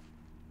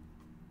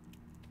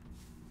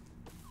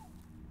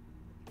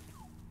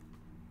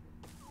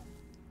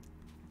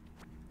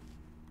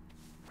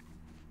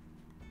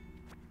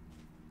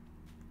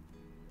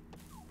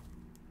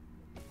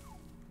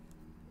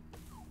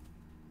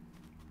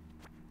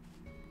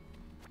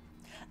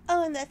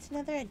 Oh, and that's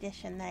another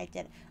addition that I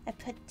did. I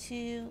put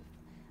two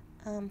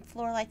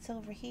floor lights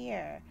over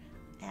here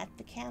at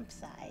the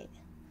campsite.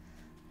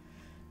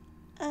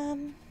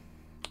 I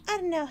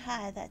don't know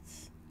how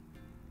that's...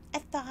 I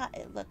thought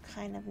it looked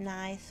kind of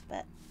nice,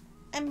 but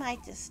I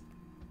might just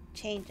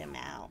change them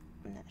out.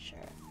 I'm not sure.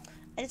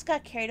 I just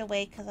got carried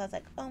away because I was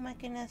like, oh my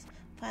goodness,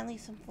 finally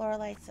some floor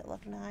lights that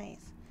look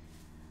nice.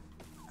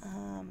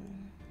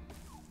 I'm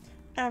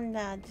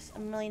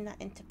really not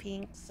into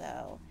pink,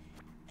 so...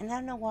 And I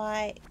don't know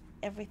why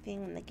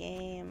everything in the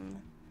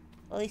game,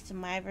 or at least in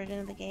my version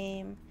of the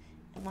game,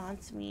 it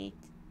wants me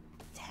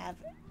to have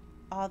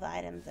all the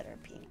items that are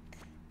pink.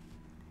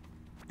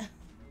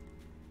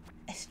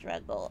 I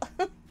struggle.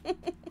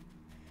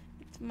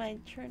 It's my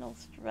eternal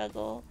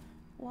struggle.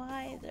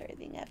 Why does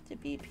everything have to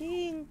be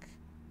pink?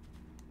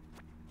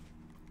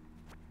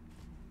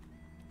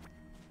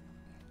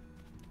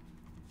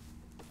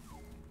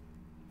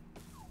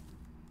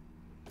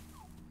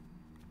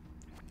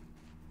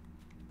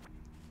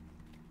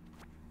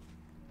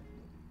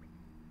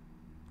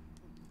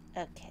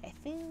 Okay, I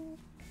think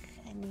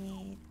I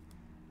need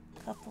a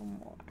couple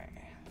more.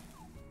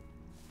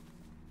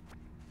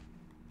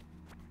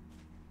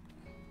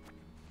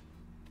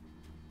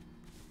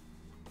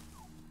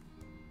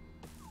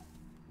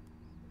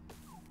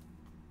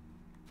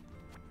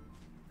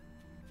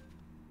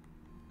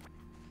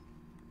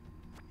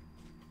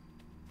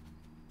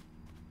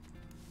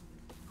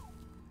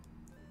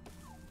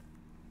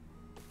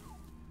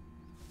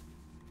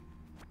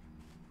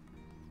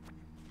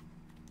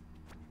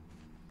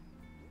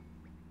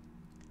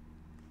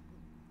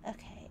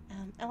 Okay,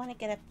 I want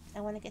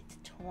to get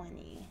to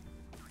 20.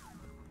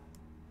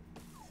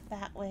 So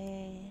that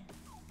way,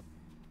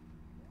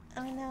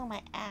 oh no,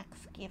 my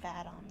axe gave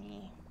out on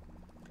me.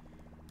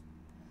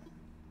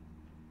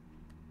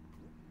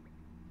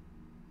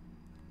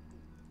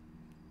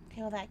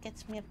 Okay, well that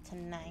gets me up to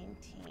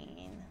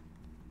 19.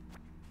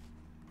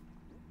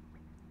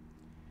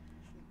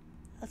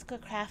 Let's go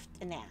craft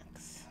an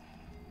axe.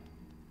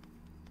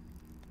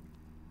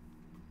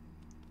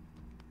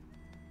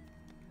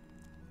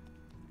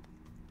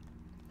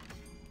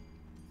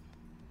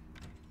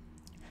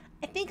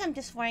 I think I'm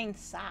just wearing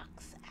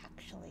socks,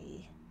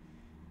 actually.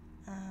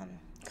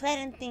 Cause I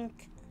didn't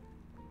think...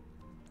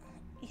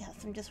 Yes,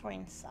 I'm just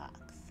wearing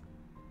socks.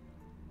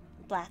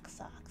 Black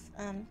socks.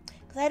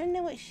 Cause I didn't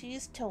know what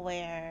shoes to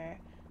wear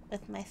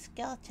with my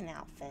skeleton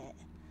outfit.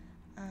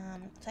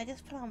 So I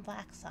just put on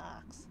black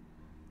socks.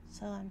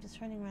 So I'm just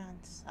running around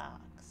in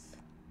socks.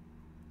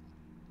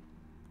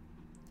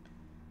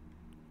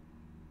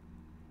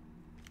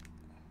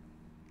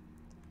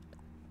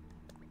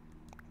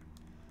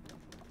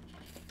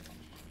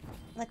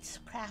 Let's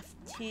craft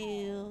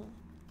 2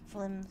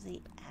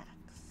 flimsy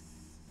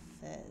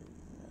axes.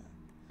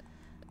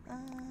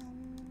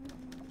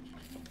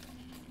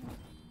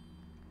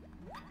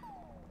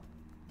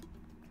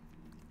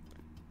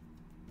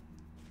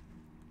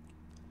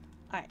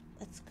 Alright,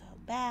 let's go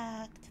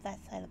back to that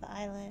side of the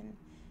island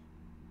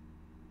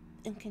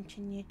and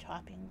continue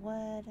chopping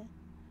wood.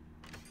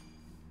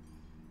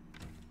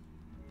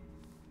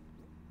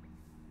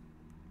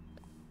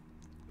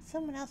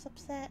 Someone else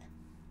upset?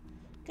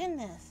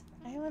 Goodness,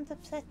 everyone's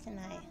upset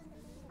tonight.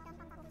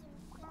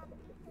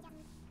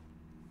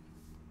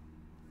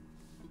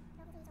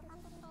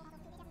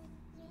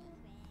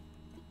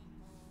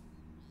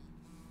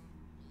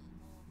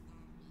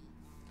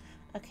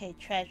 Okay,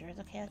 treasures.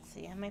 Okay, let's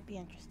see. I might be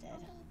interested.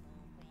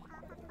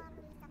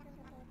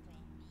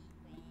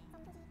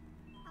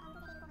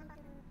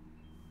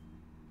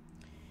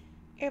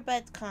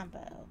 Earbuds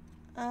combo.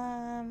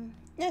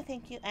 No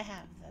thank you. I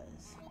have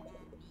those.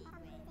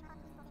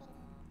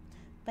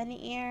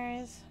 Bunny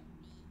ears.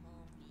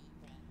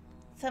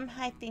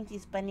 Somehow I think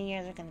these bunny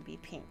ears are going to be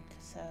pink.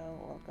 So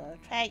we'll go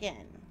try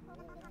again.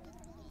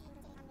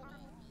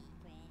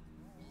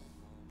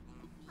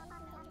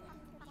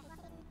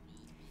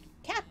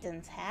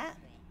 Captain's hat.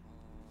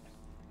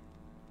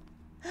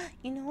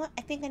 You know what?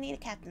 I think I need a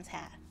captain's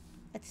hat.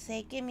 Let's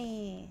say,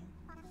 gimme.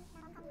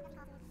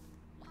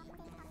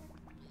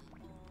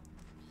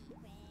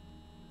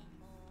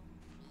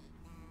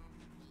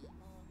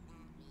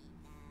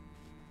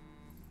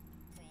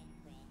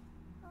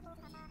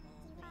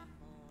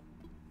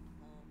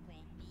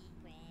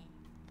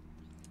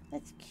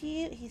 That's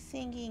cute. He's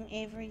singing.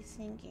 Avery's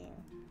singing.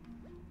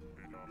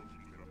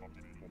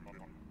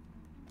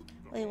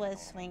 Well, he was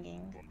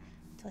swinging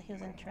until he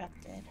was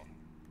interrupted.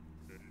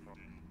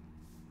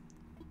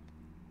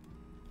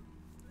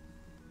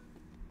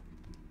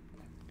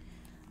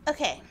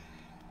 Okay.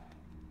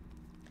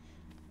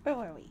 Where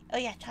were we? Oh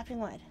yeah, chopping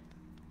wood.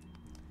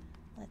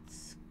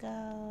 Let's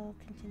go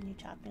continue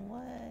chopping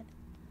wood.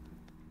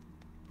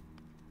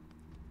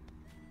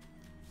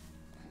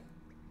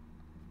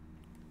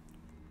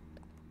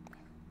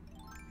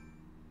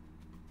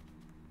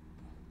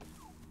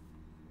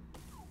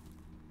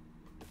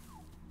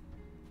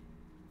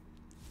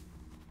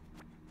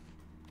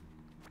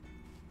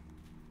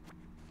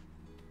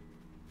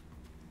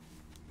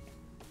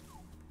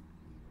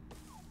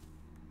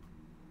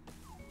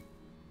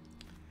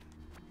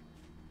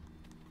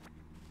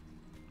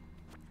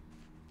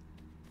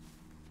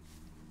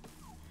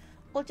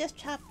 We'll just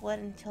chop wood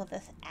until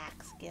this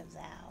axe gives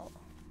out.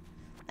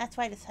 That's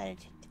why I decided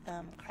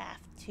to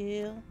craft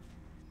two.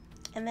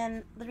 And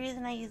then the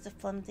reason I use the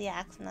flimsy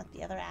axe and not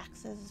the other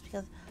axes is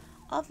because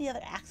all the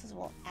other axes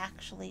will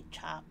actually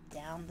chop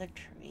down the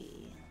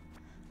tree.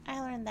 I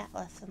learned that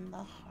lesson the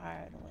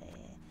hard way.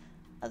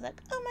 I was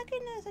like, oh my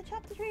goodness, I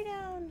chopped the tree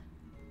down.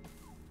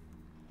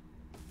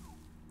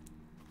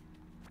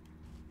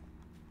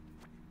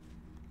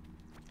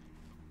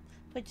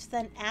 Which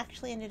then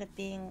actually ended up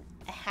being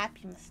a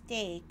happy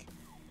mistake,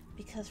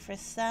 because for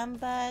some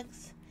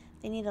bugs,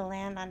 they need to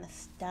land on a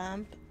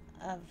stump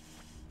of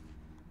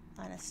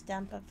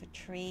a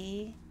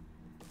tree.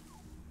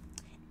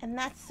 And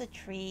that's the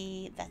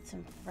tree that's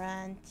in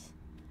front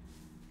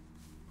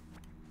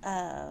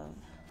of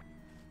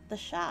the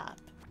shop.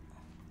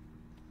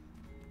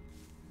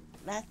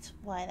 That's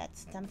why that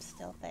stump's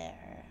still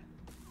there.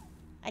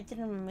 I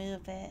didn't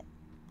remove it.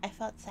 I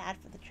felt sad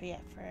for the tree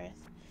at first.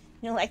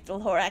 You know, like the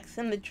Lorax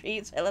in the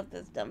trees. I left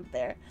this stump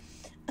there.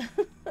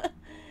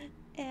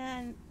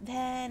 And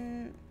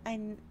then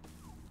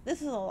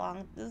this is a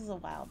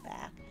while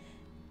back.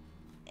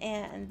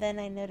 And then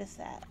I noticed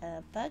that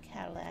a bug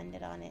had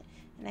landed on it,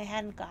 and I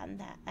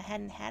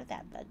hadn't had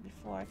that bug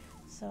before,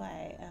 so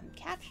I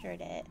captured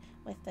it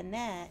with the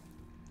net,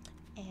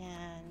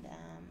 and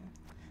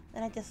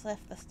then I just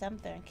left the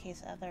stump there in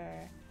case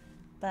other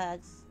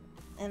bugs,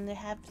 and there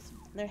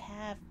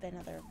have been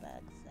other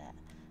bugs that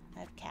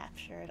I've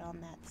captured on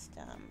that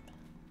stump.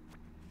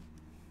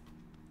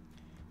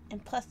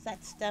 And plus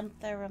that stump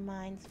there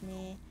reminds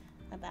me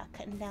about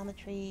cutting down the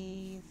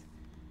trees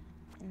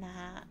and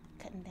not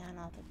cutting down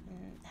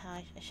and how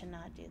I should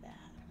not do that.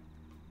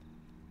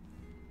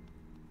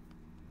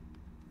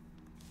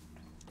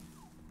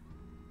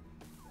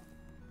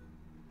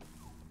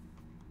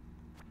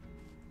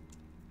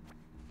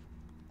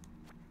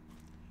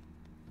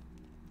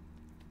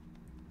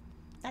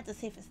 Not the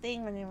safest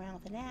thing running around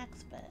with an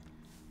axe, but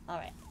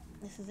alright,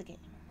 this is a game.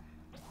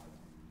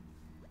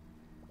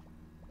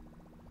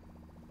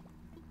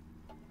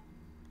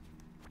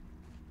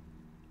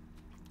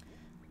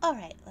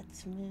 Alright,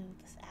 let's move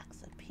this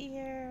axe up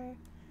here.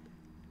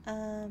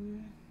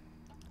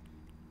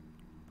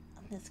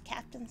 This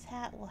captain's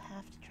hat, we'll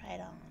have to try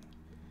it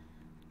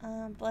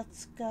on.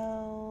 Let's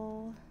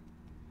go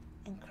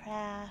and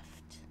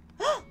craft.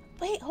 Oh,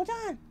 wait, hold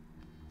on.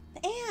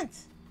 The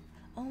ants.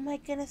 Oh my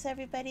goodness,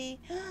 everybody.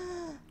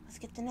 Let's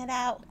get the net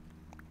out.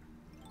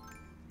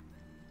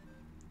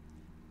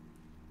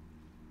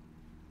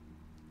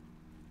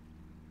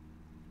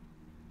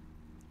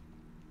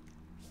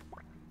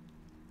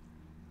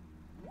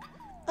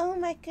 Oh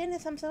my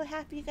goodness, I'm so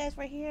happy you guys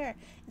were here.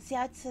 And see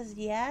how it says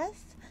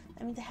yes?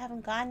 That means I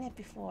haven't gotten it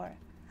before.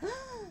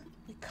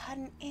 We caught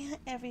an ant,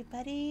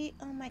 everybody.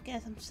 Oh my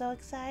goodness, I'm so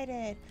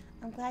excited.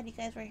 I'm glad you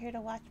guys were here to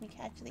watch me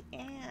catch the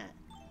ant.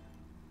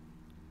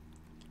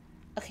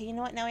 Okay, you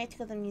know what? Now we have to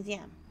go to the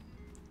museum.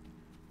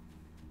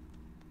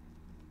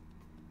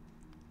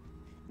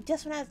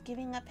 Just when I was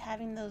giving up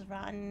having those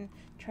rotten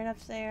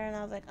turnips there, and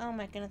I was like, oh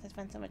my goodness, I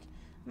spent so much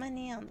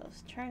money on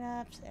those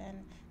turnips,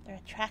 and they're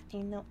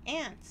attracting no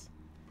ants.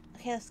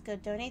 Okay, let's go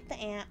donate the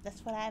ant.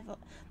 That's what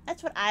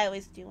I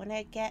always do when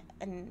I get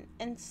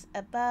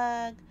a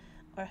bug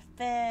or a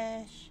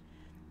fish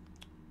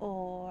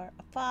or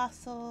a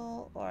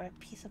fossil or a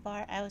piece of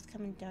art. I always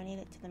come and donate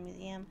it to the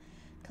museum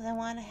because I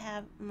want to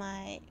have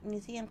my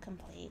museum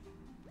complete.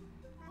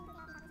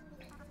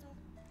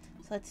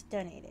 So let's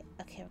donate it.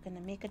 Okay, we're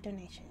gonna make a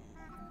donation.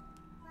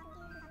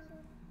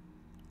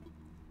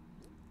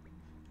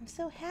 I'm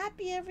so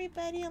happy,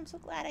 everybody. I'm so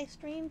glad I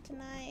streamed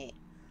tonight.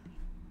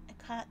 I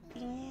caught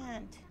the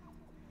ant.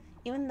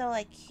 Even though,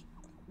 like,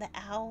 the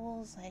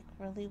owl's, like,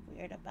 really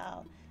weird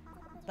about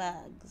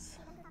bugs.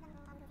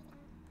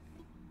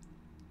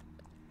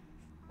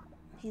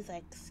 He's,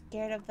 like,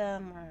 scared of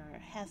them or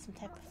has some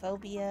type of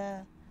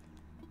phobia.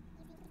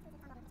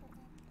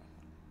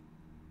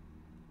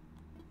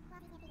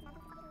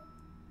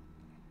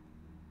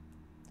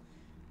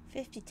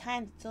 "50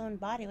 times its own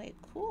body weight."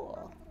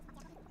 Cool.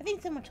 I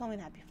think someone told me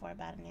that before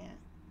about an ant.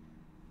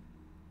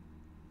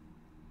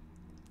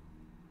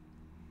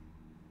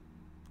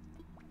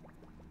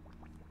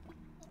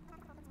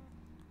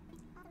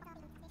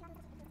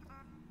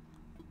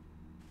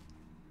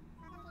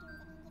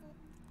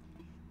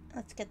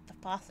 Let's get the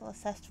fossil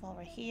assessed while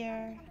we're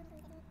here.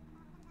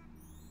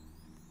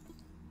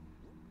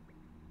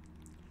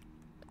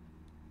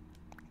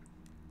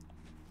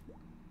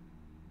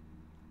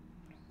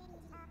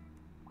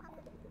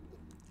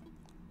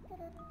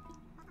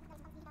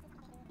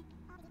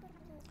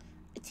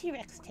 A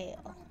T-Rex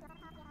tail.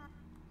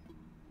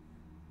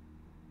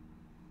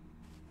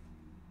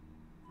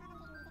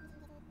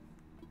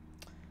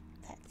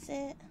 That's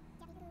it.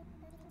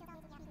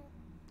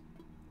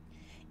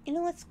 You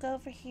know, let's go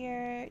over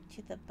here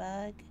to the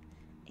bug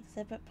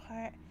exhibit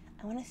part.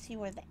 I want to see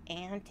where the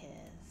ant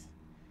is.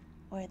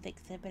 Where the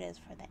exhibit is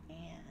for the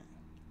ant.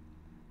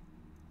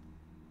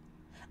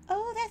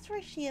 Oh, that's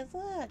where she is.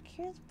 Look,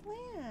 here's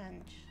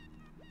Blanche.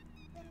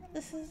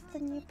 This is the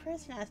new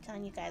person I was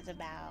telling you guys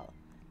about.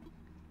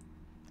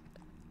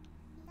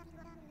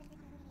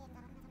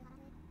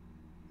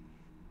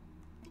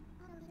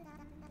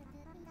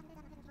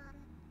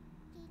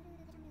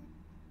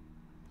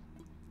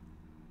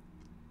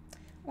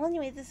 Well,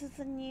 anyway, this is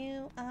a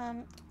new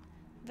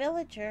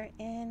villager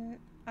in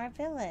our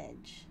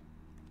village.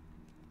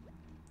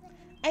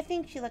 I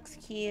think she looks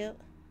cute,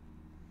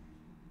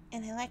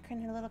 and I like her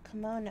in her little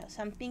kimono.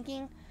 So I'm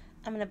thinking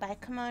I'm gonna buy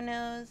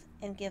kimonos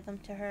and give them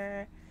to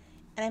her,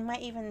 and I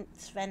might even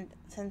spend,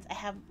 since I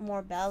have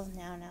more bells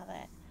now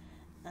that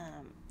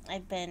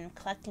I've been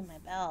collecting my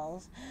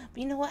bells.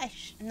 But you know what?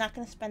 I'm not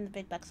gonna spend the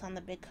big bucks on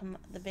the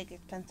big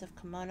expensive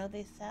kimono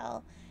they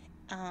sell.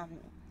 Um,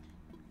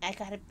 I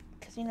gotta,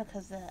 cause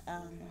the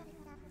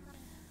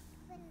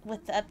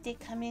with the update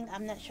coming,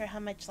 I'm not sure how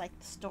much like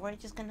the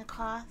storage is gonna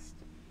cost,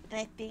 and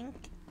I think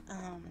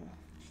um,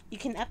 you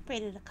can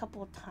upgrade it a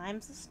couple of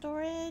times the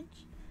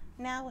storage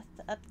now with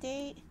the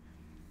update.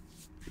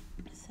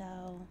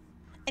 So,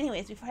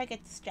 anyways, before I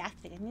get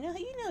distracted, and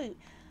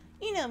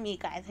you know me,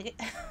 guys, I get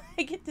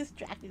I get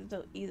distracted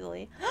so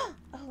easily. Oh,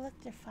 look,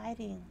 they're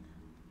fighting,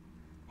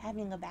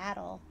 having a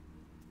battle.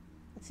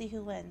 Let's see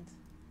who wins.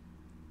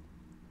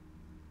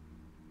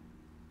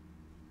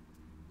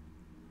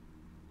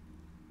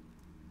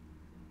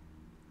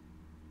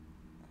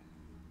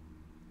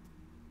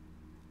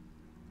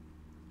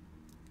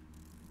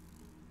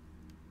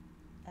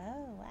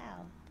 Oh,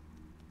 wow.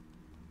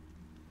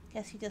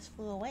 Guess he just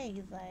flew away.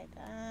 He's like,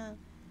 I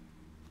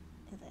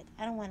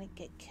don't want to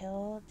get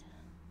killed.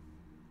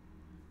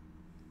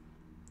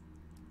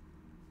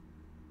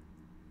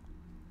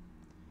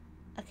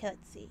 Okay,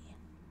 let's see.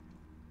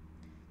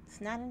 It's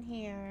not in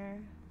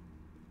here.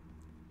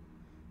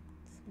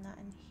 It's not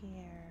in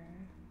here.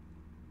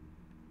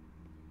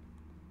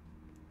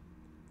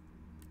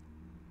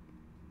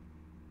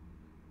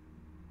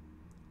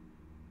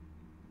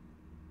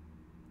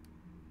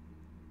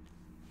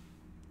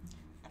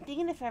 I'm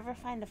thinking if I ever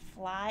find a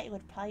fly, it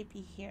would probably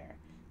be here.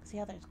 See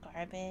how there's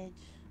garbage?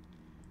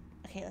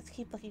 Okay, let's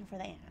keep looking for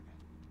the ant.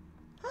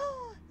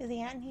 Oh, is the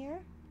ant in here?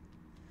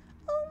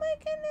 Oh my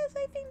goodness,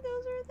 I think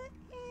those are the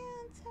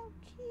ants. How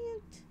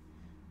cute.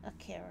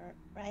 Okay,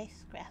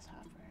 rice grasshopper.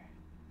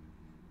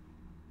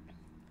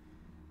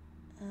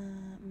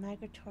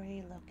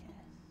 Migratory locust.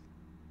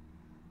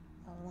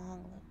 A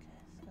long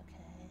locust.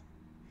 Okay.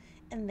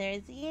 And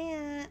there's the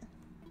ant.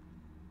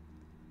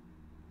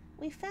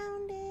 We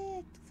found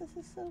it. This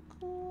is so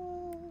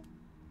cool.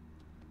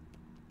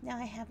 Now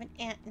I have an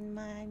ant in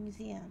my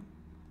museum.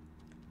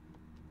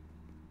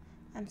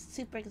 I'm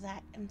super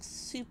excited.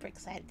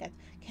 Guys.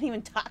 Can't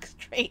even talk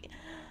straight.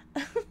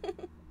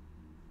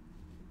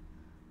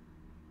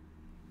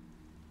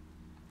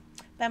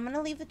 But I'm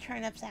gonna leave the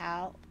turnips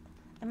out.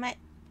 I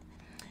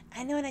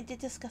know, and I did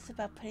discuss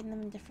about putting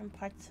them in different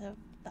parts of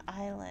the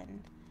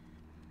island.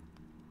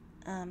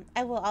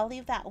 I'll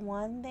leave that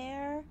one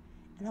there,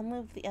 and I'll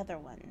move the other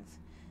ones.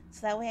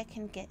 So that way I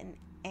can get an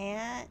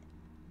ant,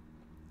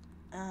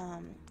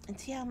 and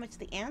see how much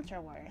the ants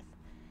are worth.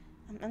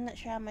 I'm not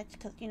sure how much,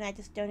 because, I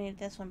just donated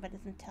this one, but it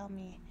doesn't tell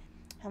me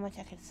how much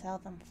I could sell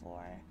them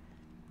for.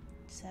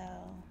 So,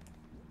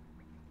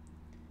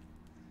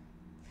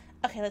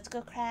 okay, let's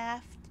go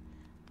craft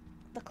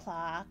the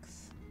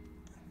clocks.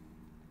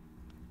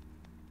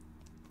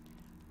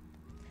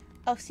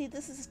 Oh, see,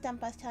 this is the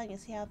stump I was telling you.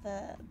 See how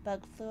the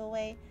bug flew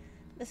away?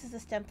 This is the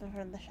stump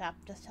from the shop.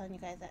 Just telling you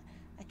guys that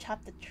I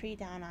chopped the tree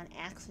down on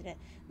accident.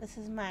 This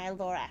is my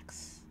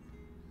Lorax.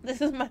 This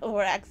is my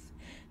Lorax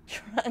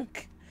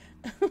trunk.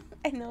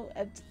 I know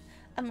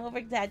I'm over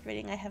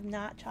exaggerating. I have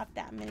not chopped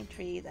that many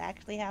trees. I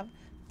actually have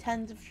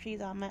tons of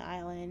trees on my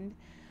island.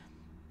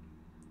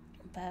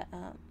 But,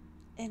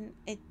 and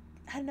I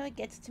don't know, it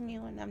gets to me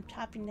when I'm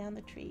chopping down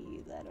the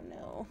trees. I don't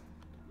know.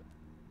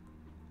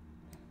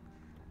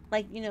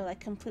 Like, like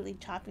completely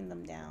chopping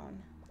them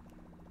down.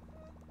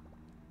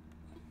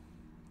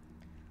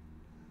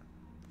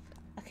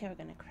 Okay, we're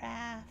gonna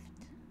craft.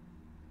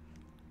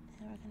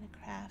 And we're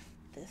gonna craft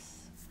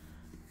this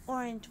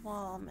orange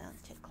wall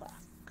mounted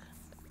clock.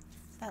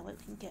 So that way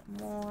we can get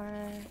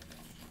more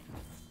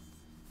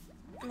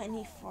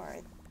money for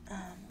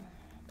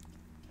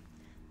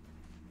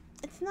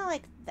it's not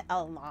like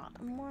a lot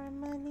more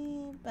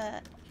money,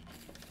 but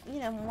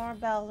more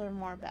bells are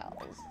more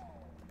bells.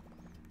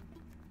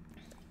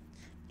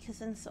 Because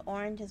since the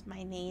orange is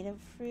my native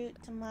fruit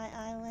to my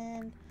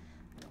island,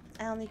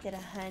 I only get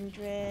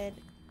 100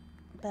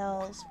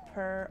 bells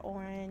per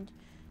orange,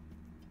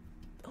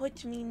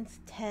 which means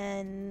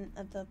 10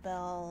 of the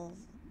bells,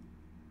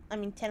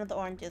 10 of the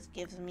oranges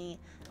gives me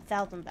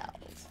 1,000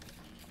 bells.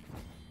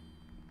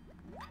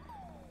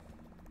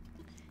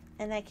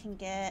 And I can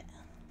get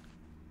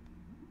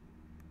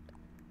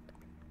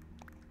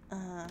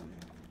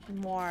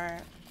more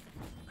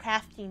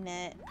crafting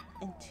it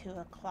into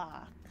a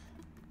clock.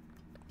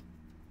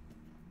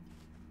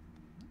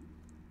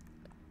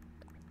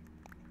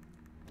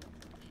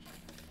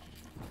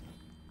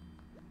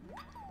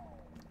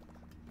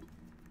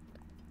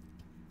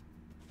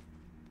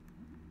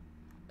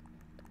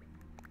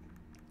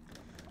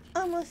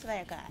 Almost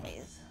there,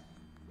 guys.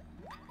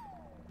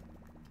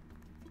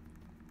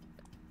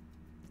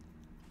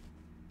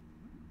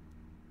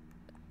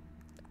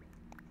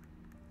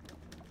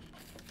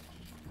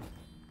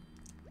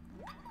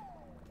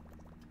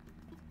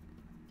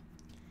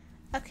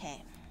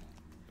 Okay.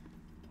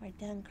 We're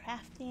done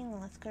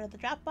crafting. Let's go to the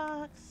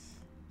Dropbox.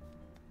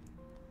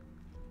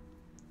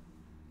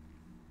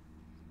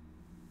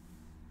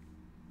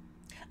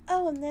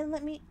 Oh, and then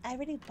I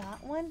already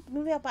bought one.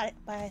 Maybe I'll buy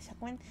a second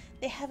one.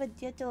 They have a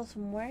Dia de los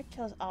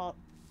Muertos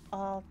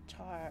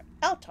altar.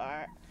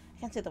 I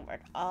can't say the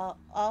word.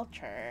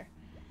 Altar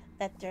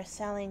that they're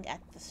selling at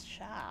the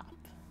shop.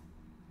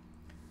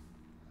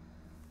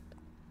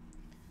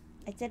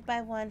 I did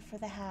buy one for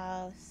the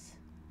house.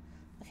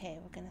 Okay,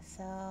 we're gonna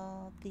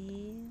sell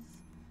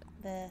these,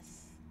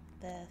 this,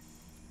 this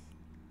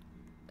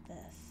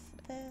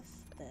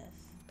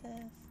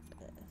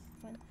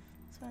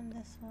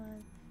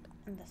one,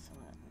 and this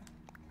one.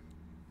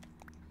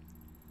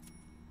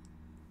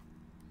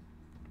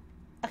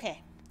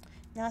 Okay,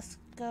 now let's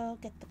go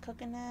get the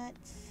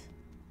coconuts.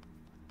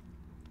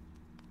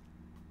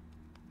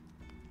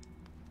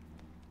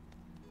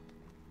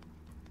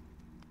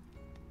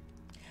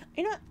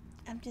 You know what?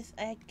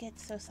 I get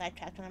so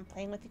sidetracked when I'm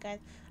playing with you guys.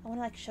 I want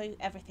to like show you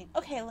everything.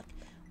 Okay, look,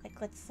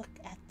 let's look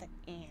at the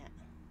ant.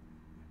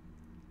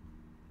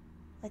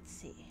 Let's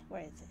see,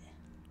 where is it?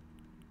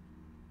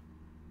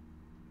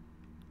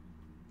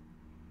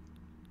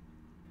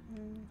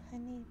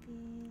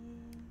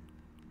 Honeybee.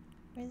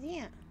 Where's the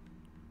ant?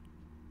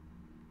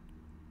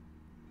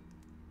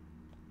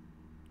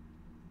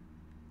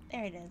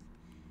 There it is.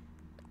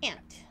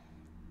 Ant.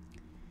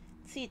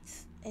 See,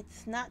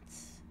 it's not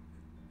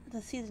the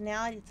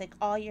seasonality. It's like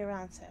all year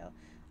round, so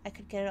I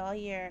could get it all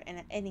year and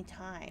at any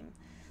time.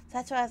 So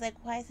that's why I was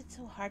like, why is it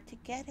so hard to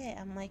get it?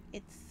 I'm like,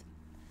 you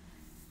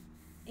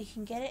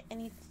can get it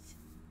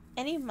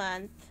any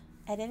month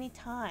at any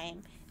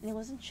time, and it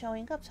wasn't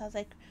showing up. So I was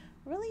like,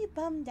 really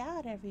bummed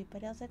out,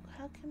 everybody. I was like,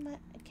 how come I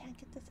can't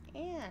get this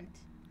ant?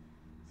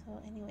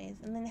 So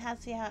anyways, and then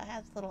see how it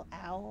has a little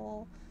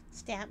owl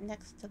stamp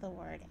next to the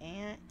word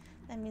ant.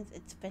 That means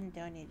it's been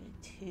donated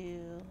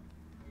to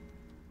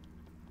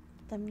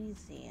the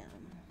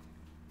museum.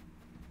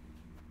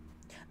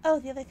 Oh,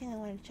 the other thing I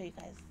wanted to show you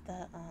guys,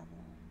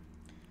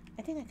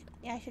 I think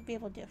I should be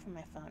able to do it from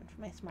my phone,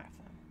 from my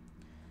smartphone.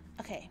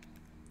 Okay,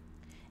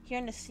 here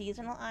in the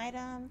seasonal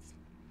items,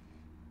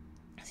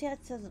 see how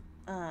it says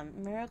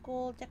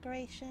marigold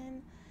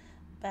decoration,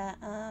 but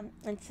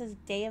it says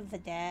Day of the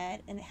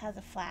Dead, and it has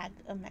a flag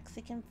of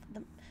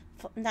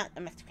not a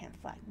Mexican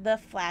flag, the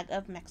flag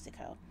of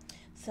Mexico.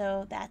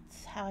 So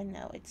that's how I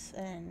know it's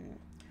an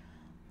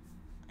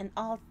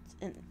altar.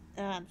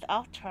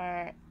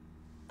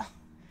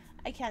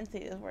 I can't say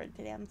this word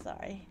today. I'm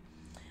sorry.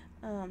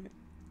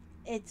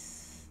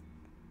 It's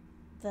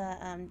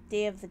the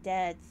Day of the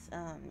Dead's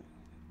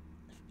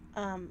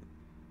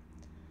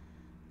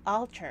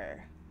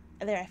altar.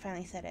 There, I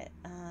finally said it.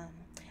 And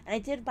I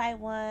did buy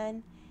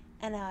one,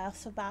 and I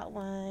also bought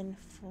one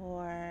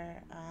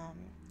for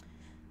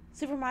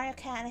Super Mario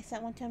Cat, and I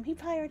sent one to him. He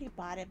probably already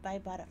bought it, but I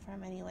bought it for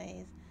him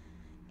anyways.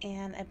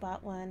 And I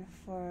bought one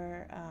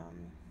for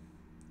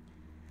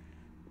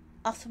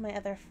also my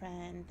other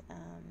friend,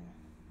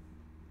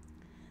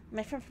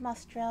 my friend from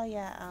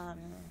Australia,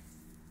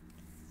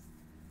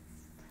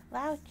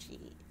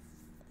 Lauchi.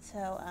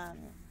 So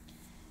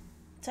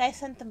I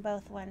sent them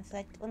both ones.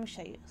 Like, let me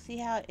show you. See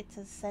how it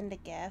says send a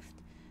gift?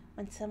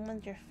 When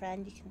someone's your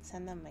friend, you can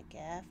send them a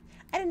gift.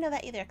 I didn't know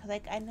that either, because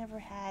like I never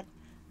had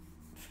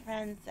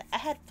friends. I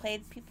had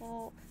played with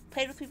people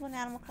in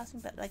Animal Crossing,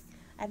 but like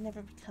I've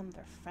never become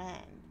their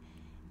friend.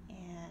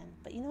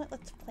 But you know what?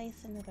 Let's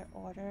place another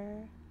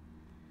order,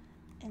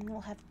 and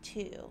we'll have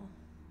two.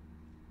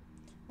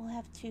 We'll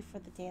have two for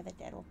the Day of the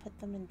Dead. We'll put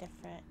them in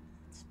different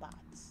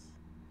spots.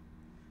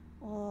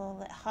 We'll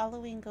let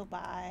Halloween go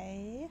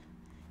by,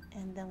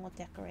 and then we'll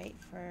decorate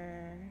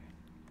for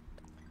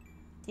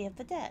Day of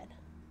the Dead.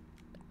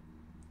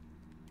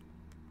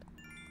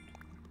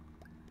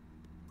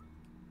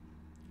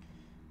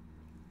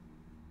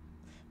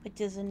 Which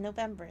is in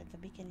November, the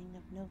beginning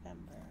of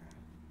November.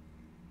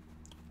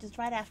 Just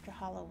right after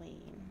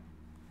Halloween.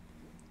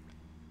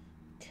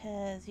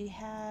 Because you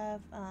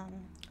have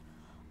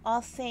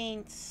All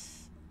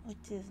Saints,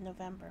 which is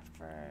November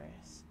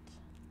 1st.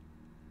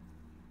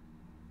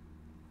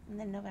 And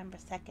then November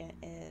 2nd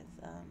is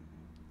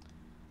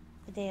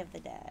the Day of the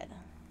Dead.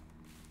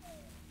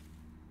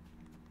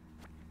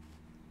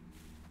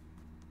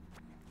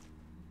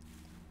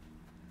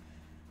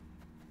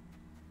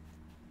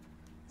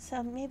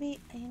 So maybe,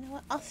 you know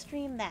what, I'll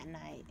stream that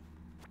night.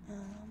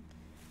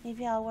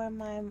 Maybe I'll wear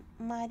my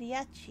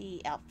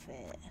mariachi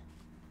outfit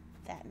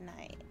that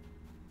night.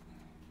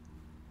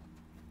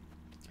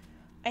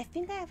 I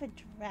think I have a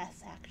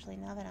dress, actually,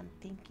 now that I'm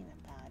thinking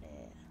about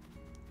it.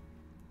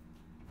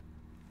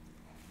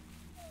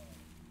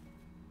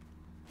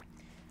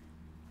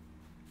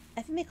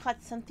 I think they call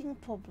it something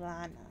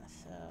poblana,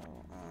 so,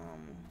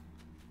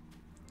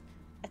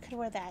 I could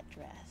wear that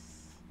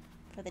dress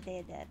for the Day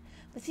of the Dead.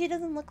 But see, it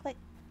doesn't look like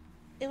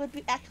it would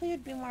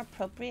be more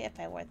appropriate if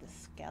I wore the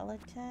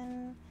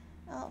skeleton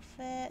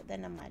outfit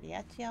than a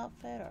mariachi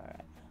outfit, or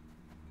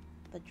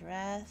the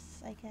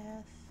dress, I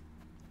guess,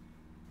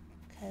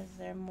 because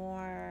they're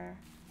more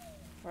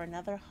for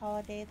another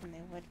holiday than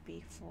they would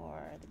be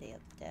for the Day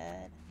of the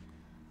Dead.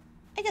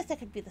 I guess that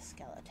could be the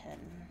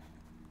skeleton.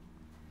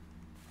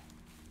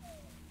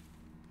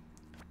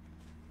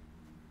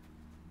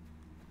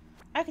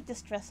 I could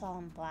just dress all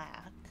in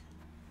black.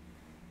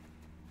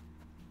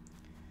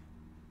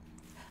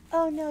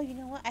 Oh no, you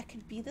know what? I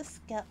could be the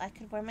I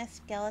could wear my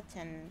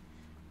skeleton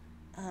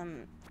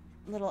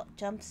little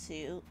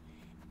jumpsuit,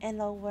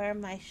 and I'll wear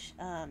my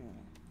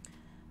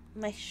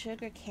my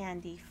sugar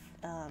candy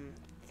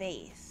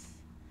face.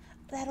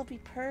 That'll be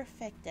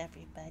perfect,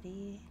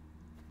 everybody.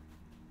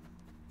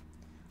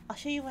 I'll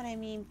show you what I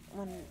mean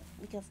when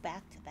we go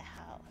back to the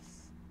house.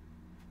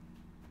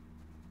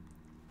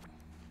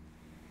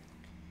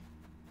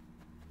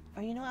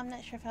 Or you know, I'm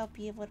not sure if I'll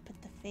be able to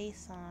put the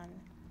face on.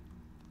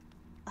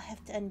 I'll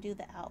have to undo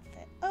the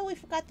outfit. Oh, we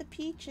forgot the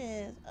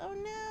peaches. Oh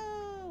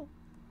no.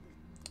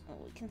 Oh,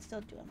 we can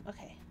still do them.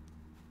 Okay.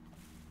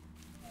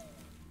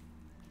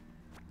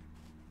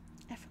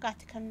 I forgot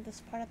to come to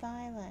this part of the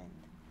island.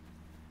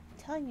 I'm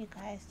telling you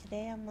guys,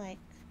 today I'm like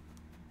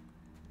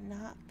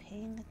not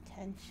paying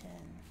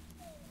attention.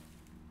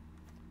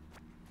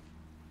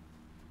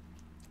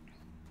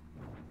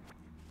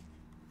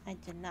 I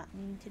did not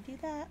mean to do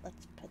that.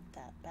 Let's put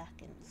that back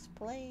in its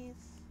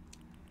place.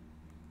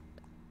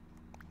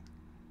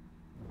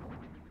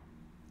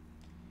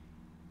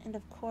 And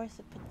of course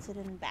it puts it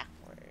in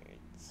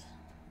backwards.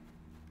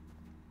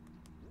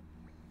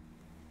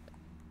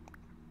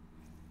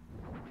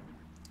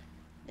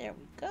 There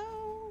we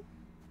go.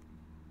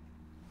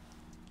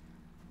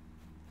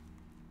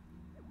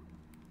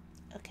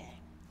 Okay,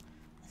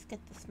 let's get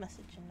this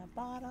message in a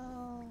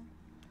bottle.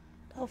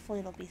 Hopefully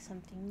it'll be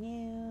something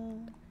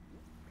new.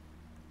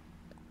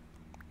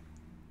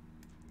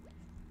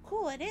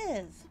 Cool, it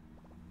is.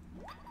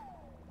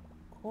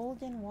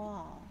 Golden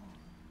wall.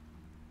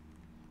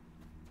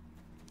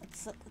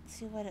 Let's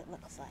see what it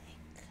looks like.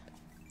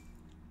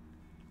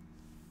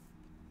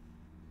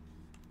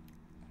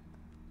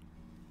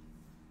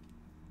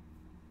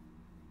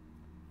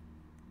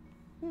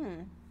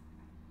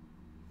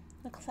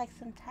 Looks like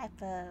some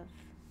type of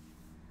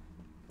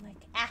like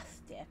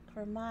Aztec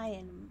or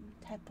Mayan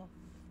type of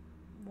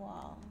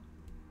wall.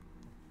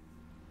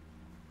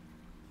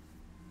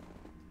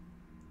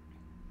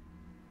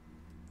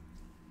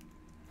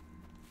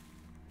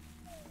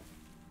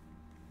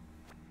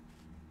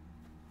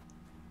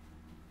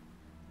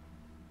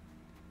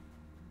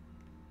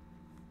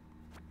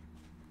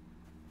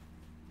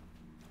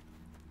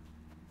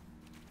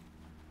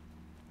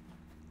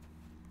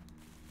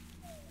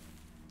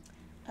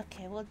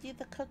 Okay, we'll do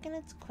the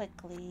coconuts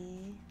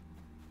quickly.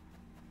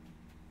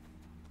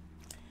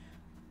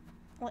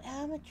 Well,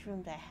 how much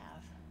room do I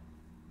have?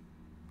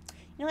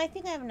 You know, I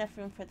think I have enough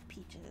room for the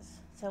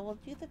peaches. So we'll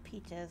do the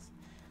peaches.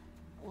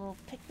 We'll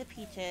pick the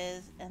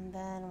peaches, and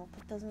then we'll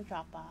put those in the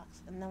drop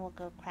box, and then we'll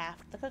go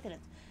craft the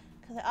coconuts.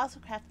 Because I also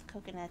craft the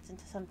coconuts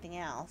into something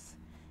else.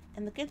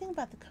 And the good thing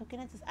about the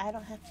coconuts is I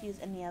don't have to use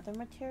any other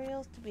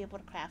materials to be able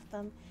to craft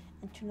them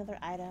into another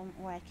item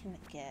where I can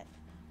get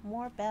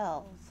more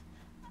bells.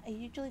 I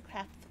usually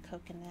craft the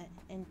coconut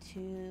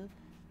into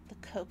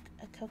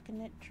a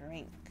coconut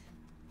drink.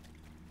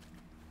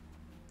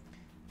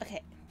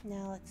 Okay,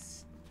 now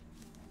let's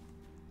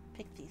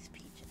pick these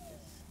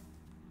peaches.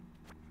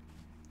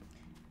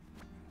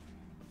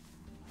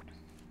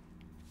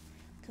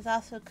 Because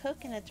also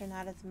coconuts are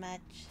not as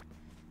much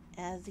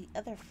as the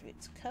other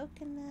fruits.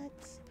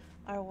 Coconuts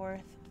are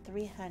worth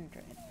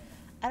 300.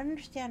 I don't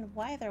understand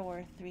why they're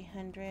worth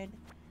 300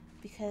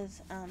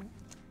 because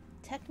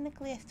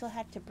technically I still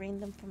had to bring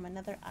them from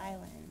another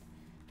island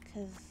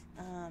because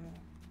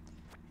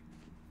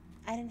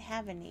I didn't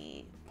have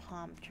any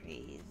palm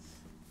trees.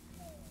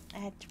 I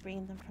had to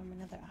bring them from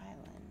another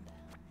island.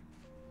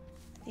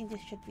 I think they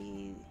should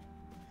be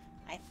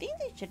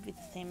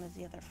the same as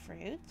the other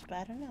fruits, but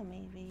I don't know,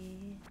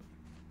 maybe.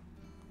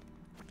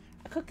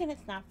 A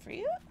coconut's not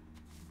fruit?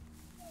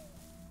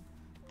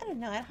 I don't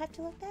know, I'll have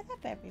to look that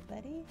up,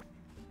 everybody.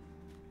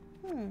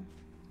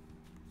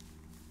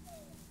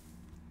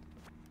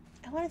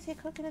 I want to say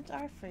coconuts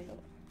are fruit.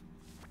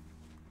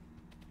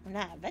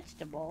 Not a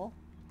vegetable.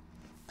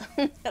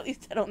 At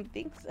least I don't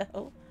think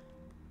so.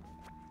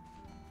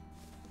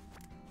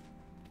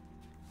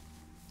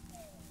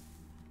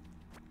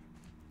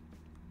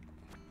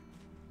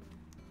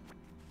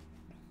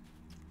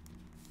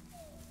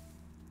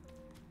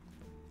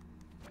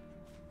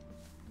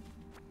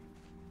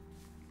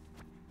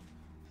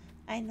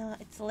 I know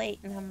it's late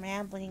and I'm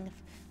rambling if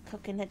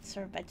coconuts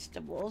are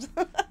vegetables.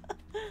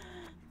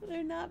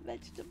 They're not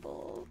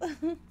vegetables.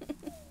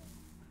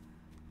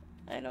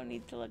 I don't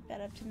need to look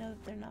that up to know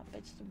that they're not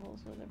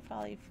vegetables, so they're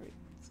probably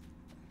fruits.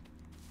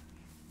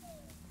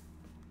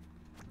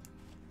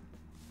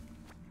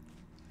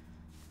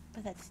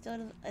 But that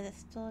still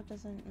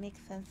doesn't make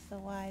sense to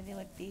why they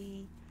would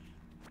be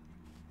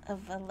of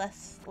a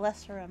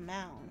lesser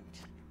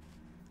amount.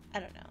 I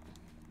don't know.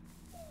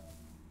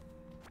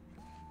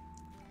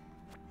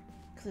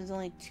 Because there's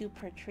only 2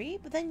 per tree,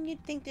 but then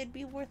you'd think they'd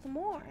be worth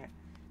more.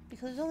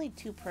 Because there's only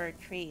 2 per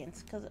tree, and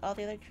it's because all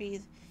the other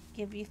trees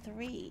give you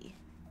 3.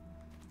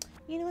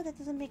 You know what? That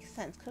doesn't make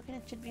sense.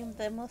 Coconut should be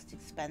the most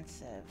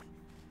expensive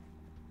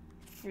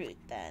fruit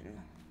then.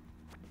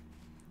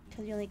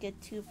 Because you only get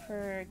 2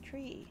 per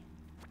tree,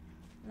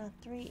 not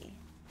 3.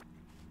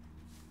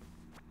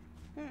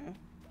 I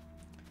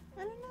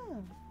don't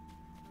know.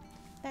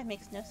 That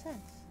makes no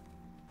sense.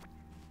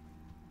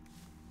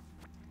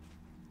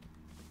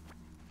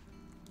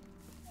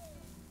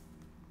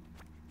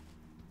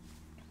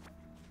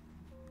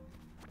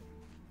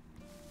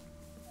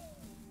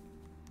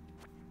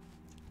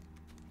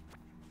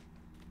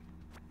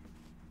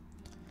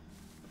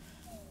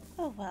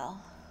 Oh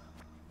well.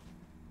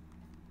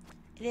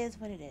 It is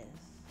what it is.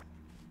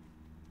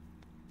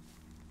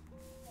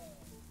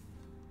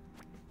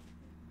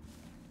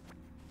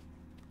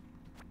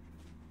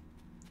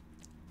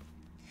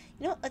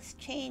 You know what? Let's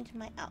change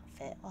my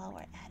outfit while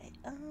we're at it.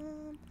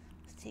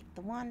 Let's take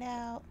the wand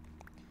out.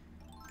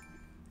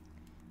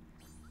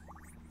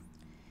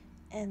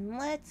 And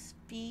let's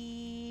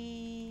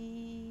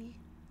be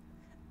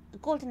a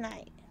golden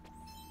knight.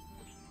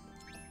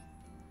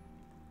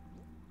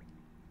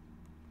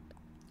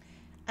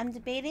 I'm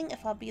debating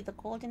if I'll be the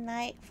golden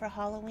knight for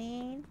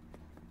Halloween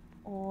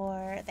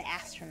or the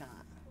astronaut.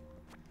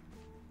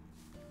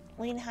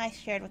 Wayne High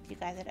shared with you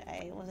guys that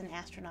I was an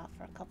astronaut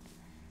for a couple.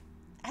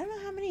 I don't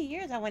know how many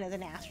years I went as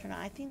an astronaut.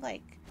 I think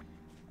like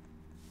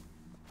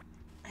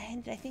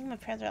I think my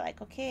parents are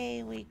like,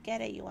 okay, we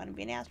get it, you want to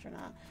be an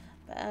astronaut,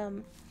 but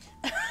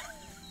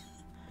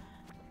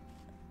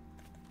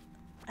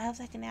I was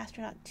like an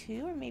astronaut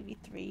 2 or maybe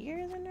 3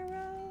 years in a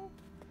row.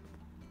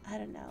 I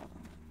don't know.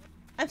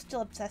 I'm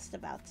still obsessed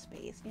about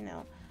space, you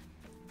know.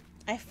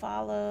 I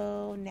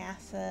follow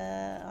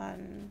NASA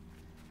on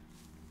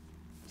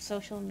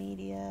social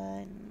media,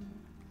 and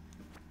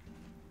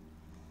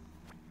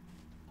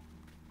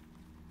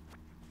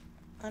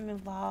I'm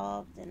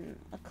involved in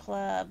a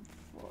club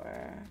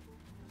for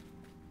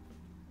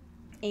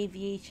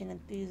aviation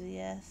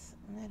enthusiasts.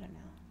 I don't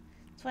know.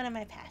 It's one of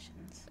my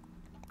passions.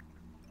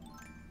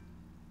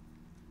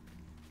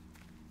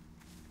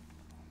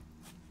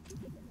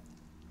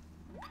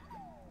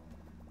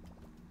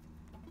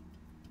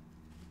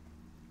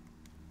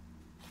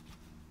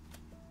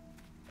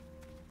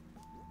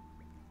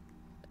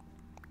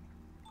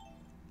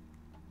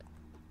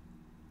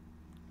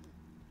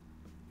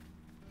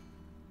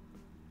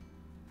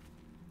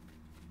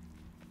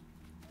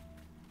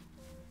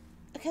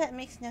 Okay, that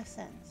makes no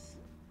sense.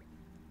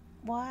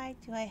 Why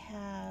do I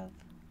have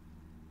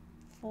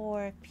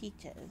 4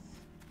 peaches?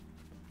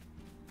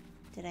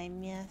 Did I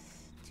miss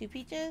 2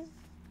 peaches?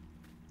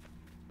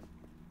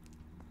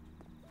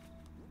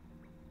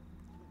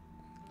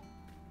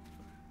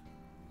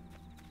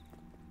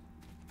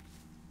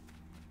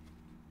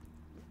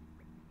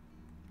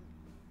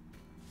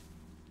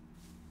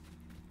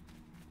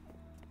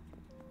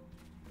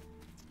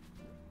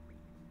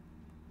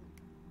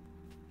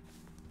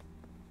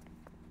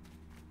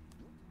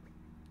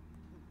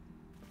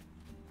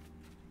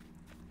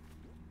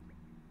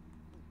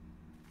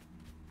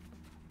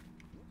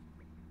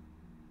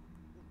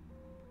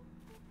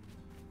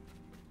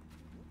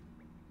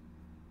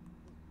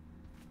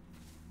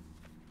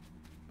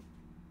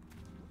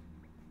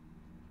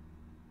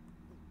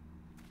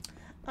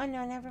 Oh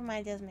no, never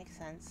mind, it does make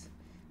sense.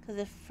 Because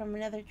if from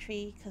another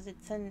tree, because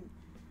it's in,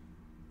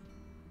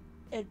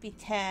 it would be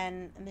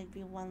 10, and there'd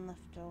be 1 left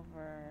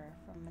over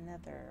from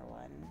another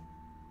one.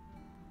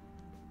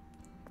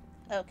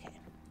 Okay,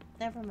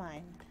 never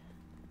mind.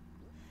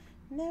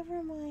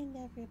 Never mind,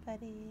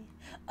 everybody.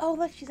 Oh,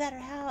 look, she's at her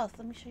house.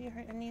 Let me show you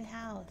her new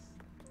house.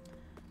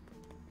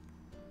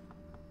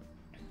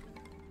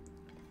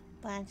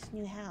 Blanche's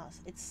new house.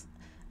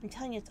 I'm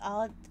telling you, it's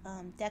all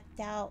decked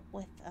out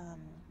with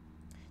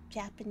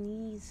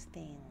Japanese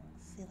things.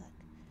 See, look.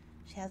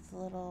 She has a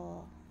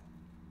little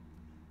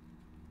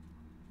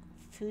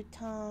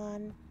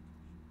futon.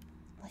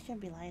 I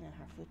shouldn't be lying on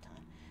her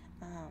futon.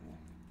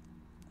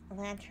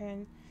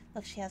 Lantern.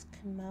 Look, she has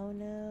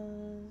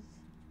kimonos.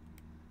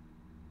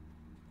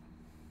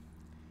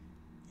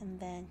 And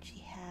then she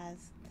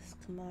has this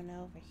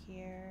kimono over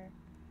here.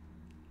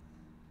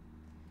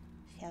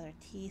 She has her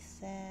tea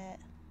set.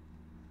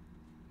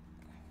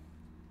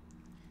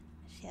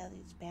 She has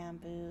these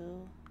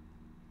bamboo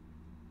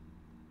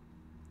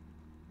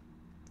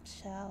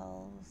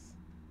shelves.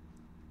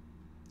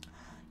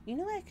 You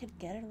know what I could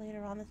get her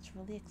later on that's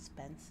really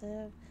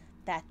expensive?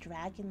 That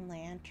dragon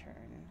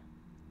lantern.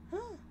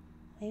 Huh.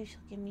 Maybe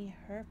she'll give me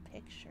her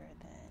picture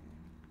then.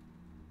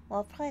 Well,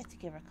 I'll probably have to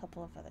give her a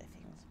couple of other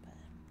things, but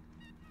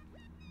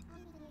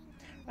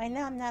right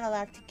now I'm not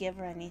allowed to give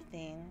her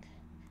anything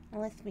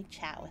unless we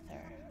chat with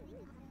her.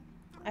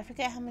 I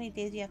forget how many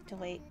days you have to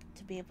wait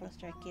to be able to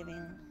start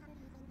giving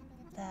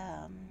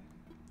the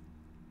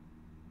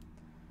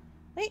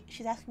Wait,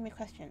 she's asking me a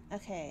question.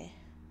 Okay.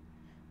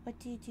 What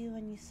do you do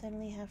when you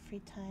suddenly have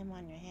free time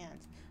on your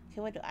hands?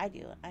 Okay, what do?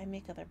 I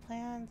make other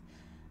plans.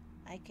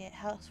 I get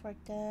housework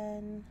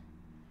done.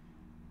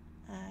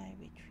 I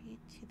retreat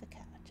to the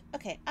couch.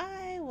 Okay,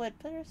 I would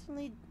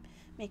personally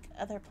make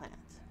other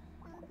plans.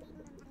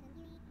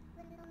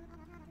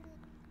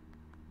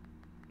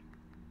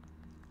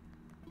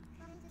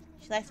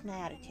 She likes my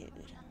attitude.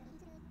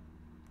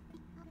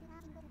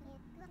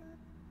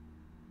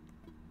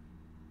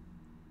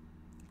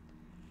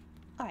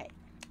 Alright.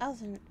 I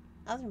wasn't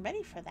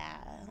ready for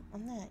that.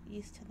 I'm not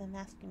used to them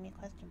asking me a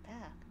question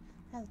back.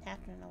 That hasn't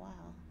happened in a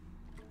while.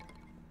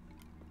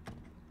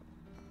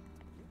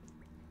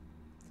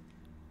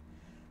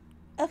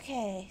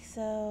 Okay,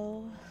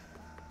 so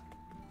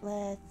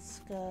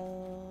let's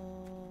go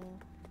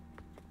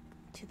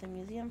to the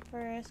museum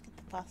first, get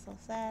the fossil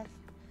cess,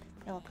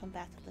 then we'll come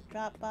back to the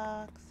drop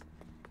box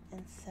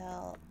and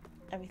sell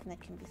everything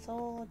that can be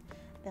sold.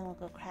 Then we'll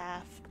go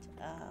craft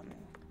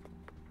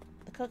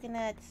the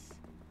coconuts,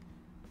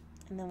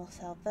 and then we'll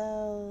sell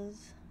those.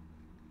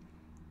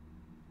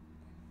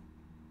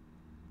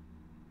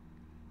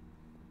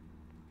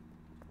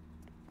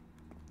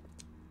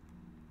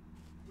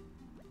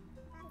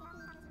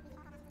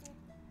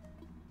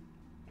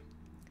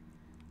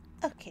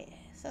 Okay,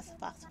 so that's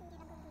fossil.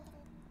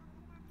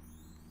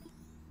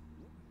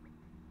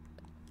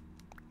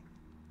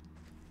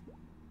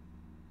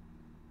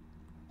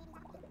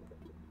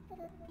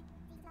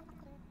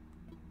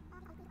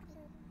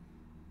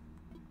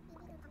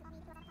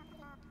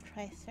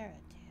 Triceratops,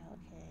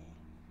 okay.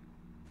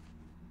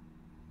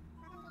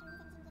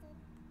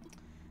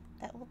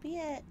 That will be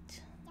it.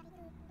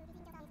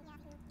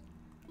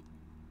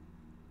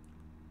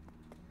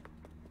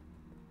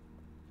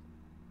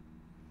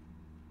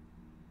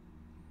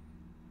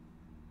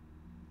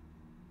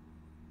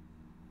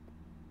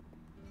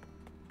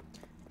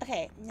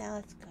 Okay, now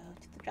let's go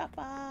to the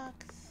Dropbox.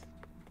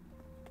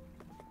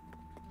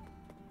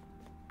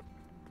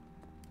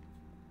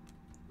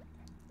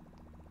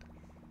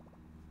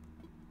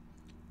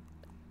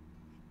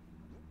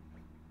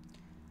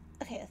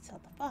 Okay, let's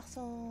sell the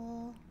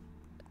fossil.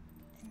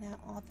 And now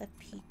all the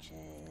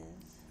peaches.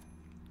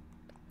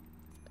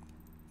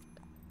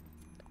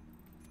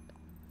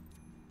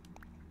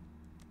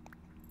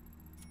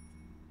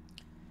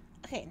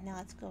 Okay, now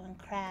let's go and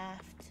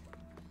craft.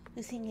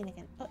 Who's singing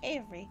again? Oh,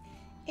 Avery.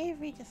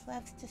 Avery just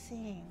loves to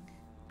sing.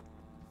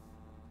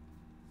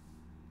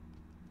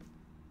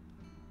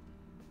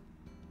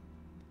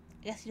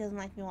 I guess he doesn't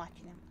like me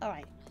watching him.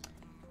 Alright.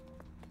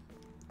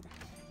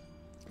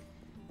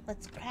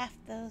 Let's craft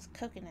those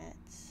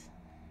coconuts.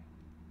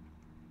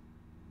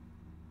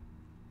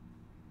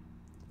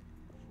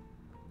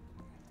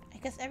 I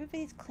guess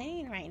everybody's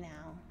cleaning right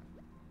now.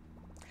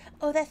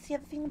 Oh, that's the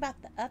other thing about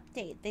the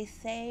update. They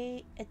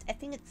say, I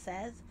think it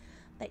says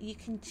that you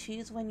can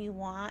choose when you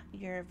want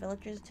your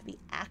villagers to be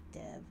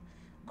active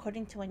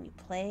according to when you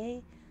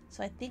play.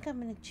 So I think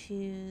I'm going to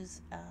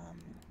choose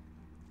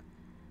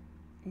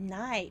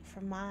night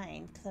for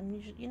mine, because I'm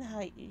usually, you know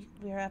how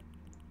we're up,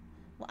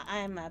 well,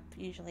 I'm up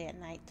usually at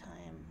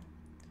nighttime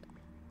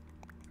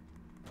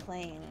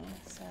playing,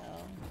 so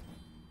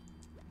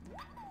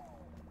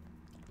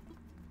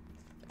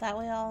that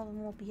way all of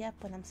them will be up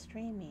when I'm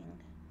streaming.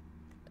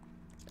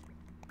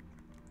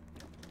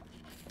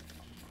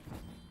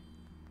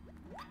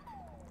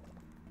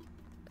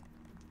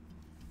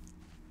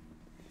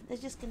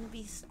 There's just going to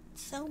be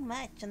so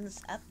much in this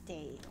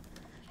update.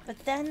 But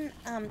then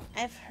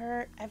I've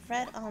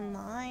read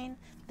online,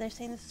 they're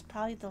saying this is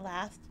probably the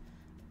last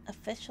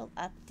official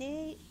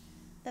update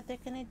that they're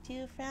going to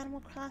do for Animal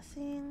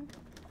Crossing.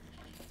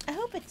 I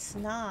hope it's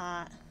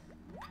not.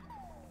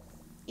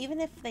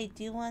 Even if they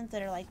do ones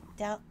that are like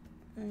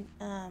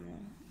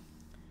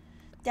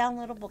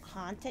downloadable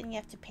content and you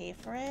have to pay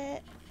for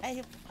it,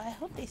 I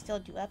hope they still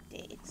do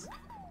updates.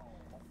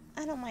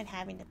 I don't mind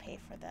having to pay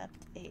for the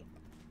update.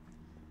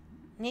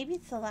 Maybe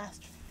it's the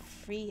last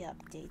free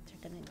update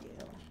they're gonna do.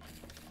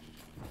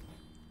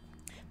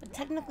 But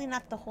technically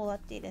not the whole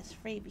update is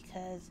free,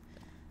 because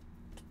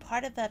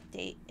part of the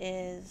update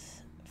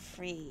is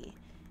free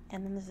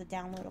and then there's the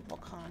downloadable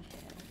content.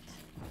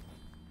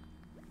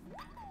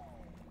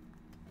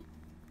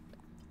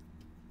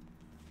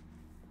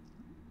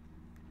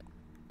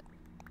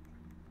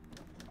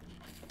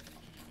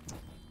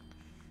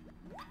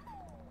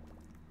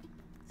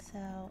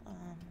 So,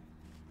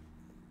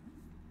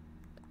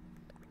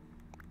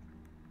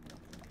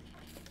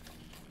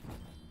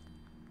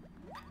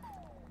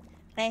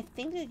 and I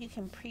think that you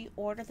can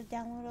pre-order the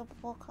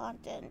downloadable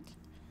content.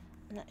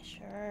 I'm not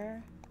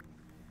sure.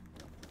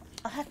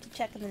 I'll have to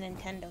check in the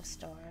Nintendo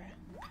store.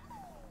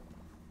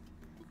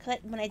 'Cause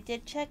when I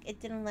did check, it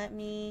didn't let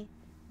me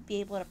be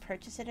able to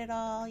purchase it at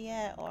all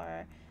yet,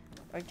 or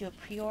do a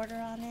pre-order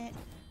on it.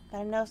 But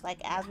I know it's like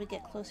as we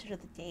get closer to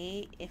the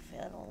date, if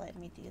it'll let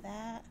me do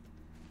that.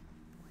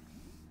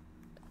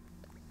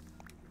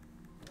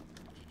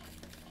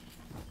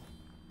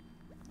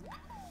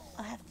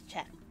 I'll have to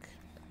check.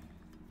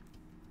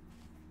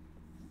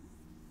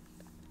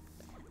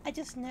 I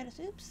just noticed,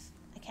 oops,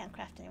 I can't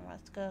craft anymore.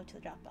 Let's go to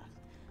the Dropbox.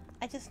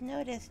 I just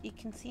noticed you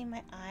can see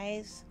my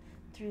eyes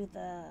through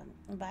the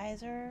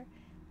visor,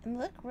 and they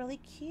look really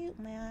cute.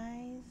 My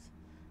eyes,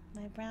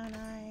 my brown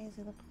eyes,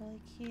 they look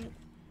really cute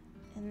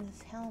in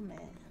this helmet.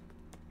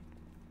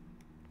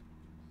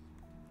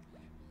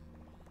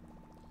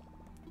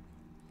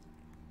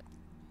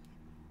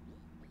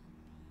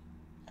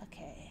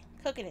 Okay,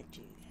 Coconut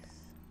juice.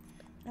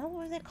 No,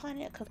 what was they calling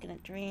it? A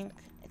coconut drink?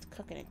 It's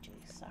coconut juice,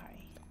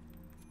 sorry.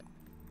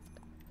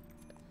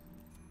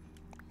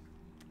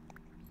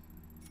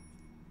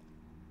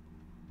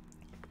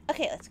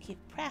 Okay, let's keep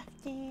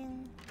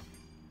crafting.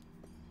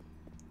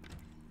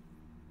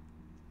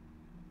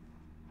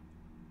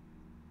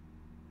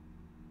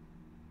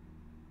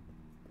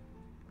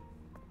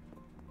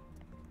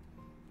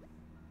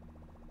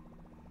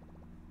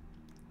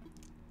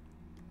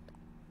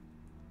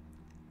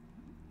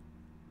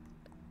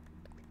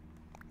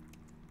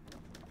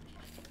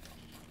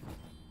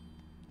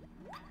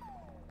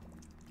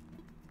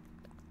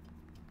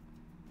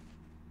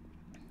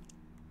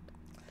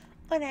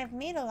 But I've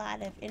made a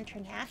lot of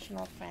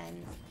international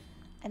friends.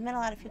 I've met a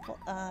lot of people,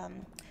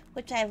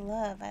 which I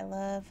love. I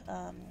love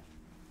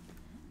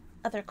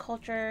other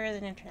cultures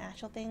and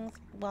international things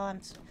while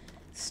I'm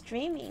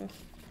streaming.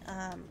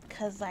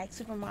 Cause like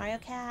Super Mario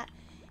Cat,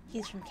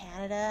 he's from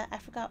Canada. I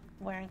forgot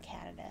where in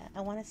Canada.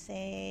 I want to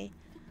say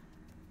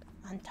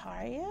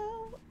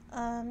Ontario.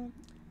 I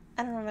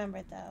don't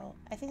remember though.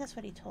 I think that's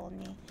what he told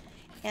me.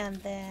 And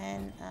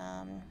then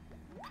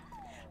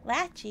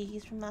Latchy,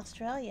 he's from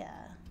Australia.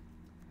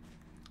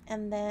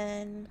 And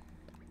then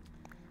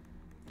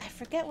I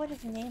forget what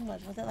his name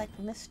was. Was it like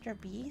Mr.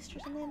 Beast or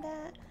something like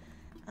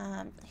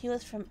that? He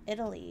was from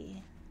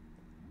Italy.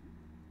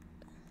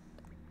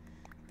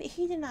 But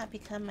he did not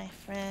become my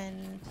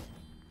friend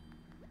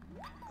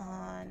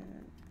on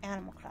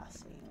Animal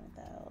Crossing,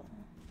 though.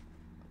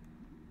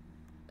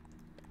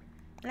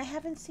 And I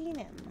haven't seen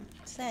him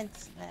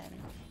since then.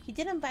 He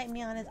did invite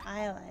me on his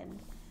island.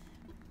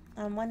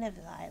 On one of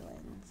his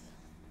islands.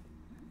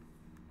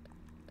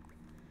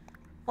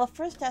 Well,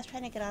 first I was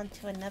trying to get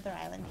onto another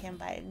island he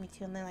invited me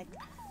to, and then, like,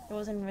 there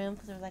wasn't room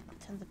because there was, like,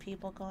 tons of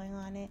people going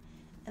on it.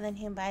 And then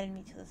he invited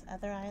me to this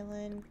other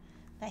island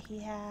that he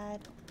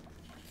had.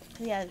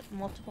 He had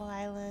multiple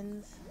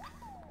islands.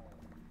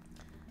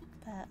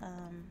 But,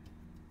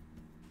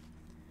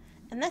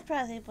 and that's where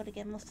I was able to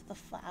get most of the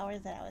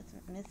flowers that I was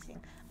missing.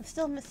 I'm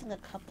still missing a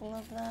couple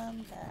of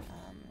them, but,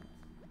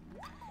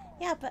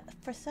 yeah, but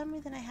for some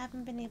reason I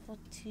haven't been able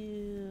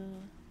to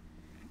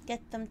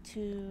get them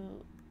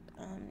to,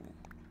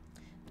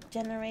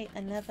 generate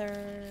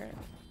another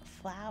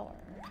flower.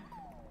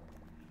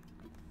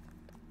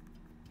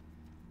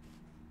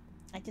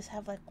 I just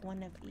have like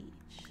one of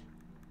each.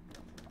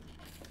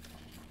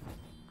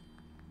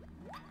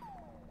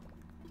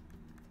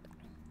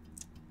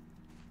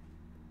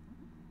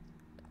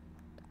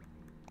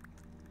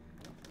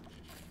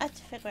 I have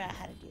to figure out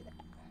how to do that.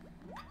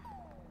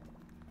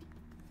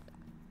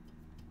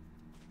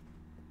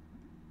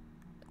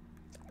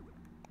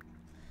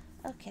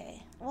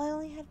 Okay, well I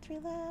only had 3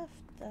 left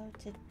though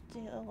to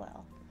do. Oh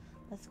well.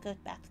 Let's go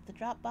back to the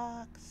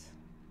Dropbox.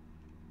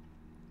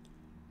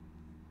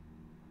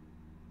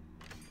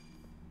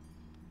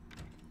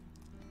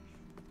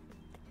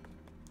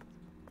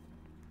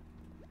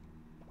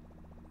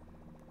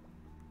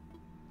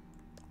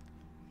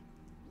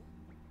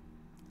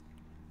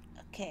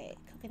 Okay,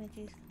 coconut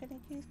juice,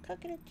 coconut juice,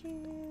 coconut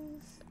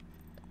juice.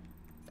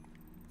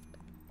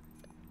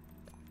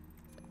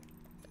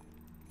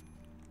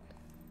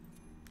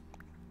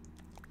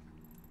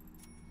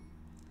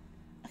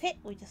 Okay,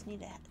 we just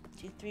need to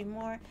do 3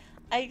 more.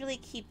 I usually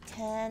keep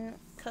 10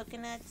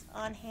 coconuts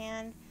on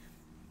hand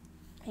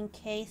in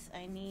case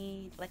I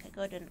need, like I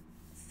go to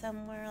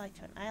somewhere, like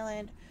to an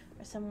island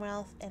or somewhere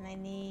else, and I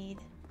need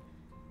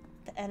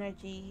the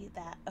energy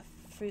that a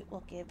fruit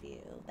will give you,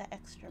 that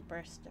extra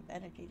burst of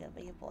energy to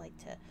be able, like,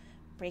 to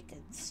break a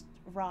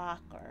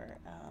rock or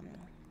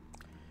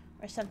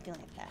something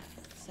like that.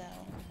 So,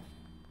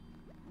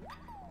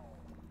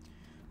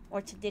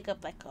 or to dig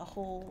up like a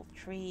whole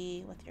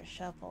tree with your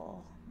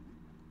shovel.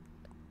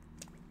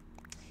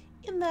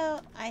 Even though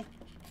I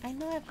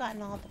know I've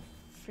gotten all the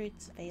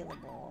fruits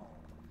available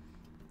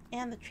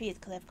and the trees,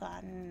 because I've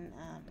gotten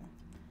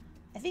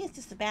I think it's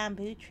just the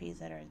bamboo trees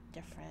that are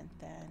different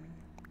than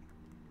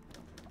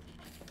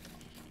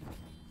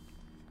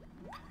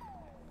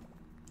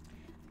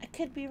I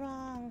could be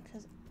wrong,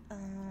 because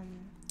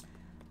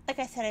like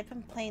I said, I've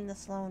been playing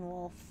this Lone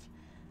Wolf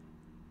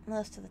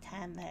most of the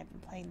time that I've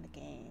been playing the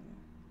game.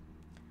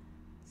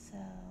 So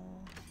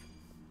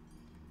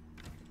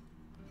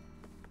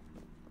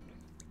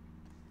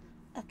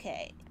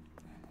okay,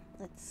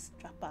 let's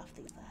drop off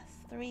these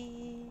last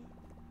 3.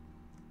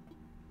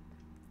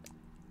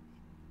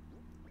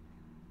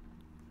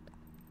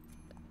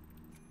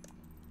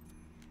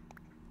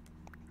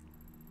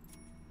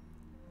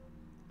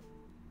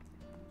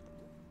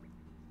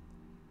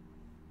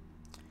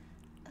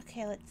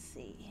 Okay, let's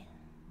see.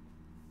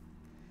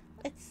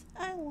 Let's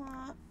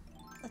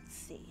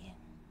see.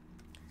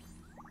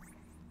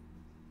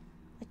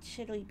 What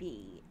should we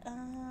be?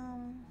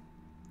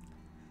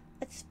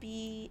 Let's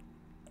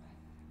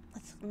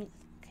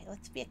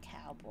be a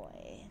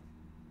cowboy.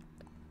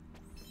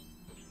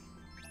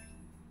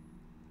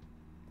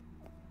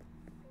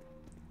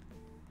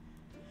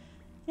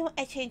 You know what?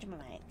 I changed my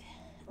mind.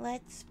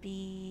 Let's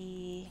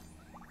be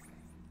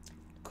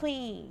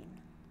queen.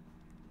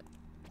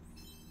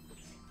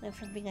 Went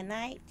from being a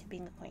knight to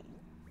being a queen.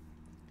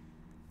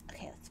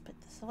 Okay, let's put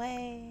this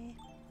away.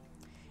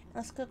 And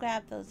let's go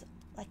grab those,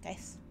 like I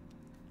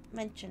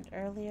mentioned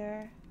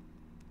earlier.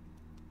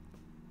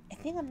 I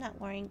think I'm not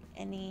wearing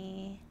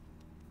any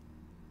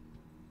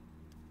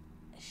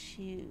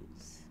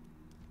shoes.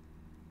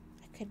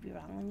 I could be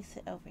wrong. Let me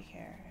sit over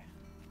here.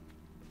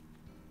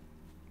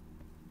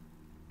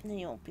 And then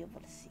you won't be able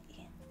to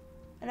see.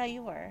 I know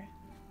you were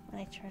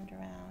when I turned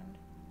around.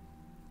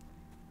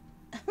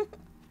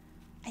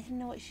 I didn't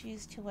know what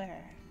shoes to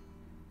wear.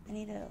 I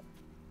need to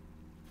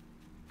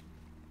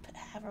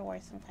have her wear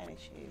some kind of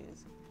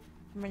shoes.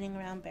 I'm running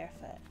around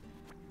barefoot.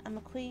 I'm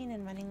a queen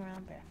and running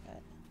around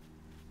barefoot.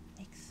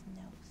 Makes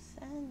no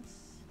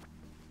sense.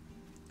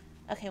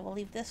 Okay, we'll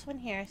leave this one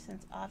here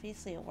since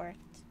obviously it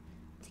worked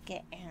to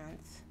get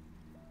ants.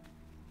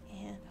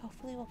 And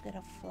hopefully we'll get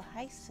a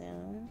fly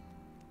soon.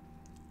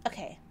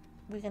 Okay,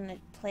 we're gonna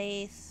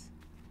place...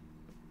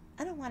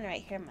 I don't want it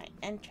right here in my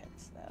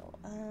entrance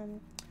though.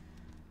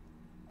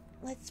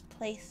 Let's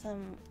place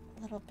them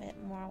a little bit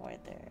more where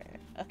they're...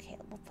 Okay,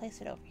 we'll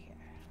place it over here.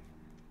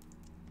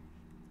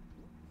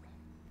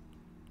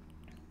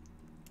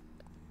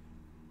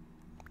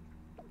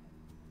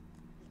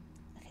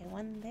 Okay,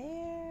 one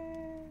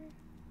there.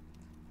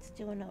 Let's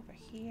do one over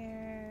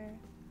here.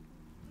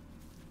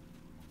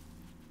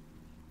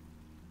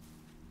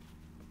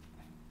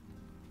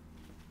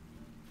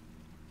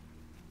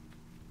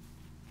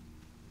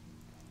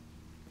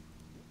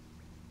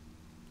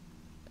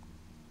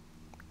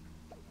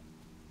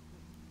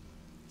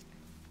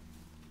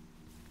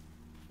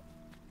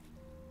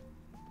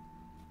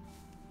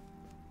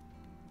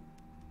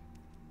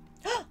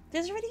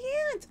 There's already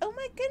ants! Oh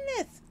my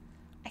goodness!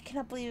 I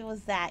cannot believe it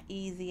was that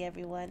easy,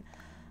 everyone.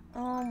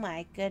 Oh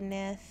my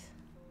goodness.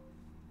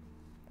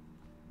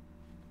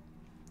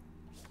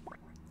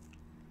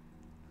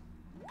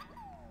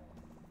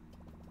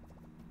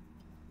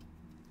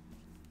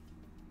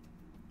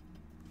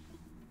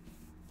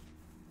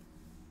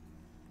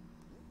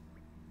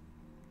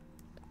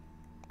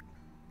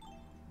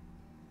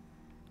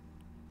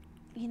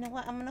 You know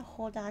what? I'm going to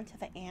hold on to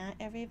the ant,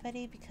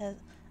 everybody, because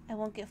I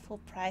won't get full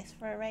price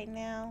for it right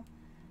now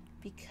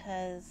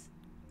because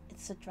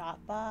it's a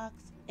drop box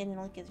and it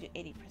only gives you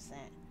 80%.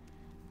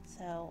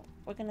 So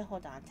we're going to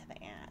hold on to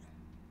the ant.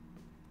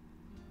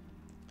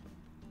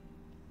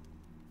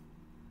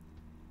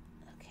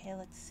 Okay,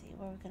 let's see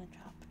where we're going to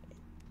drop it.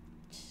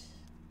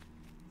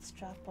 Let's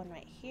drop one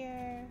right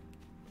here.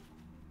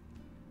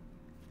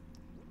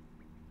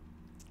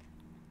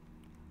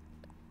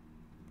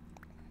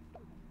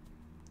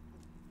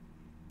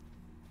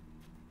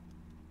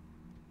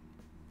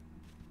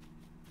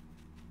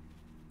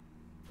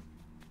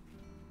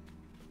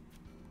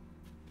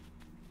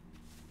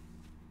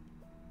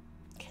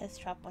 Let's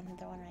drop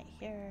another one right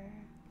here.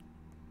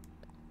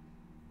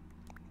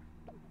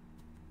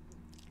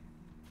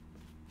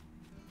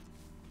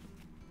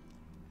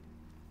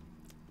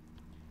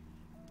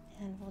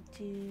 And we'll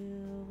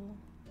do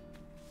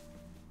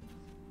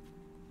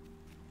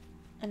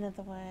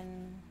another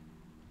one.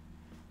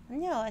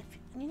 No,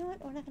 you know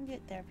what? We're not going to do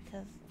it there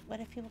because what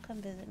if people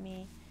come visit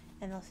me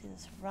and they'll see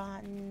this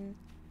rotten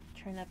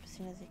turn up as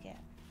soon as they get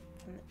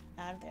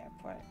out of the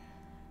airport.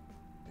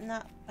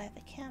 Not by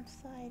the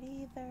campsite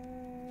either.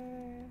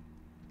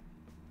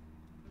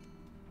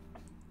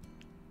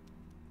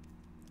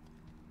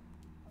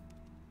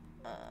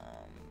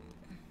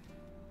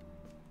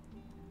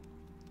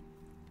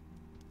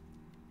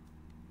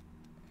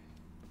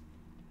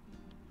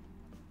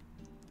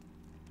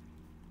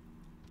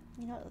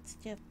 You know what? Let's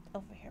do it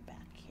over here, back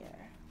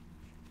here.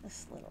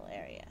 This little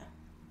area.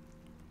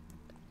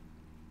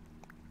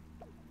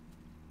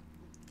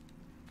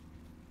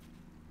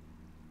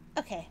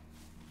 Okay.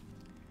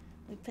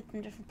 We put them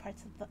in different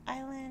parts of the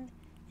island,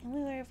 and we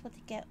were able to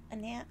get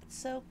an ant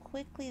so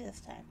quickly this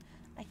time.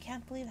 I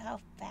can't believe how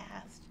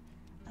fast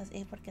I was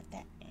able to get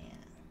that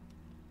ant.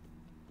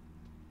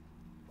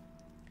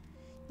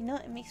 You know,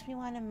 it makes me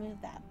want to move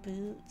that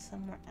boot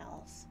somewhere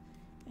else.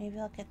 Maybe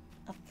I'll get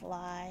a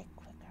fly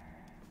quicker.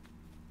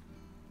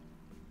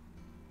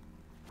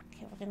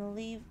 Okay, we're going to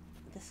leave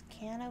this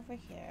can over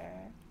here,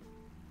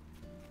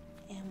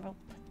 and we'll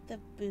put the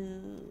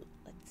boot,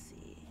 let's see.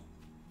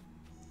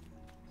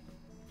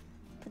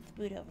 Put the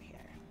boot over here.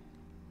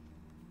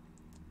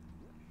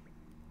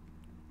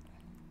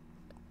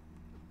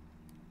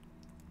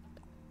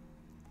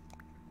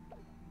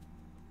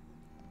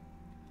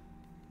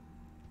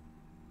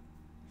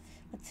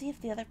 Let's see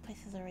if the other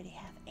places already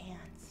have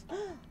ants.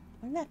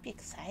 Wouldn't that be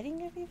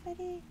exciting,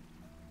 everybody?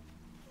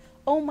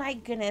 Oh my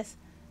goodness.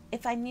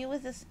 If I knew it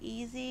was this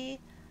easy,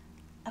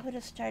 I would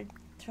have started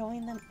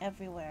throwing them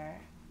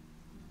everywhere.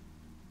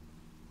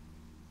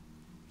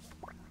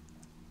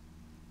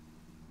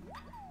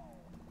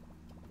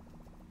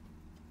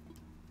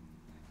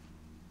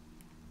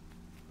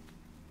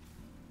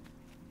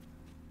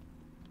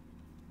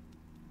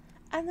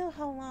 I don't know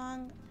how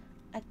long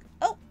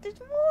oh, there's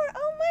more!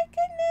 Oh my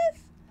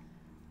goodness!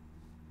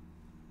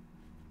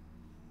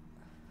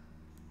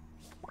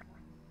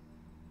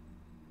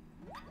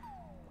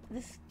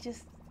 This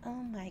just,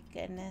 oh my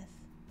goodness.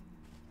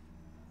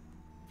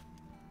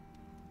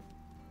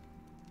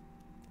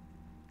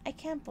 I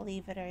can't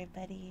believe it,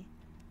 everybody.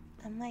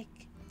 I'm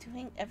like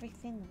doing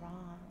everything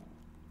wrong.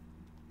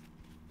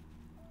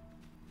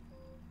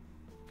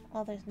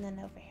 Well, there's none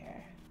over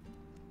here.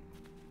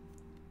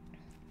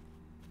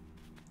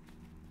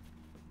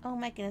 Oh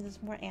my goodness,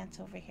 there's more ants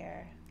over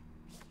here.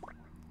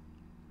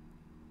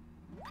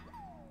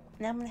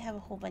 Now I'm gonna have a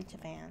whole bunch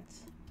of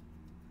ants.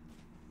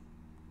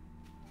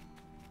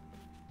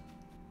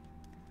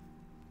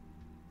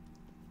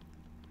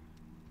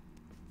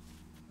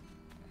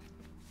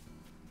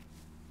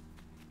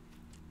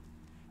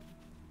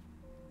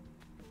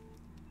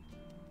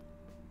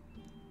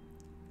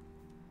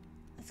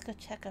 Let's go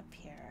check up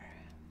here.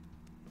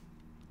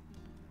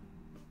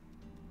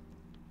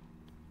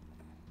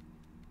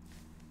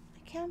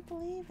 I can't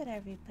believe it,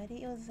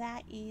 everybody. It was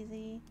that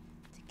easy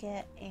to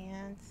get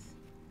ants.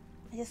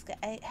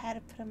 I had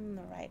to put them in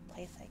the right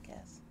place, I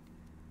guess.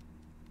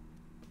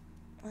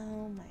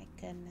 Oh my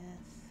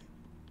goodness.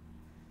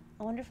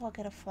 I wonder if I'll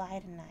get a fly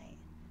tonight.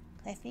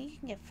 I think you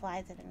can get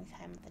flies at any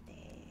time of the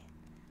day.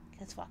 Okay,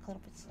 let's walk a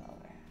little bit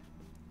slower.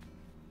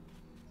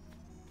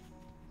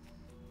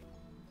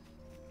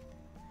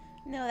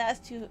 No,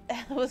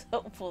 that was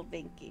hopeful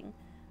thinking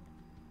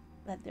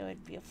that there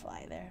would be a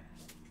fly there.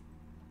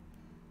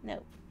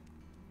 Nope.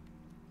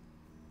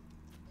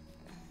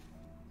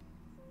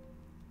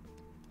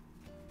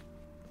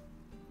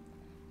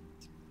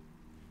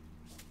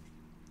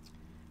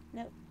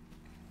 Nope.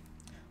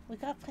 We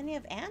got plenty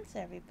of ants,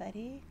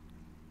 everybody.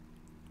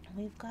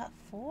 We've got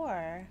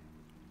 4.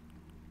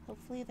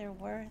 Hopefully they're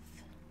worth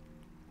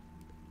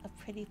a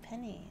pretty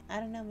penny. I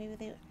don't know, maybe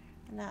they're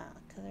not,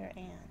 because they're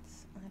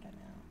ants. I don't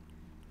know.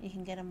 You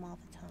can get them all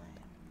the time.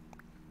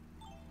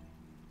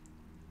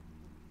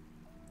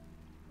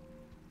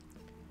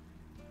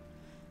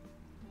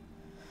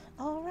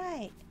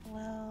 Alright,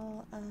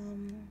 well,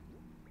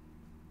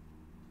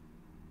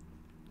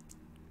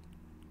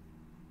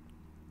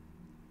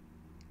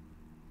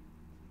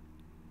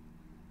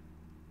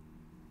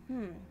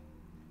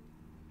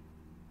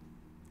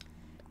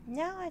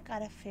 now I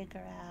gotta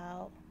figure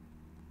out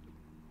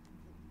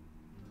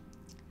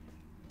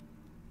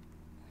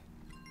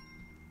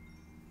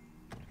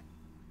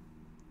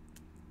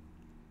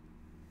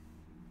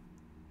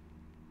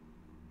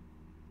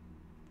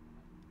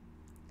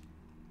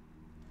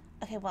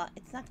okay, well,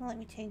 it's not gonna let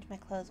me change my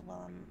clothes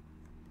while I'm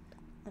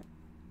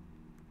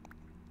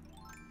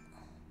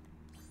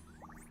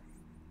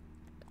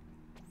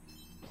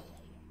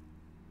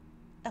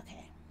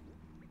okay.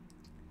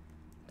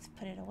 Let's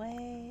put it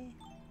away.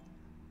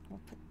 We'll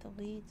put the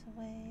weeds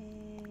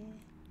away,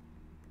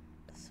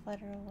 the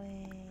sweater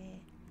away,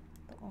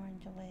 the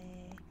orange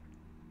away.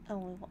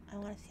 Oh, I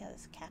want to see how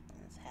this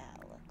captain's hat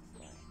looks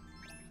like.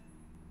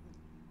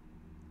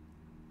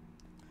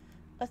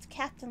 Oh, it's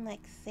captain like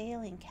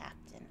sailing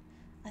captain.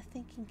 I'm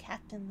thinking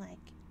captain like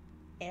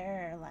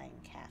airline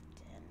captain.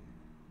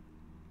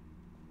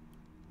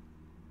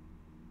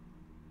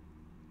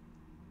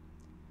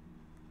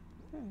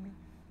 Oh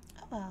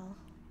well.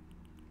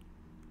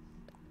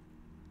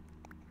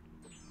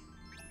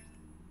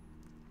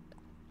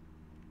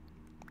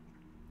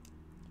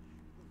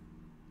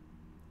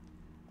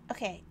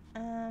 Okay,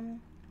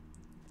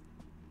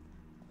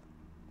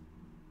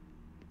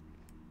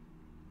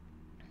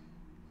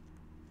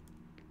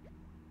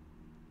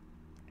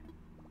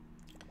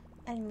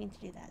 I didn't mean to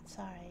do that,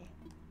 sorry.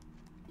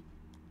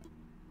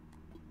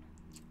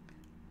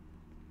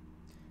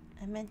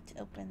 I meant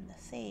to open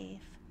the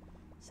safe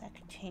so I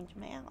could change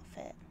my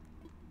outfit.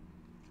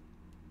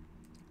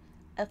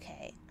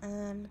 Okay,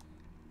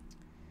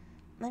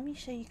 let me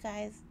show you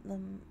guys the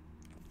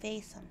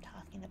face I'm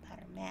talking about,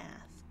 or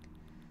mask,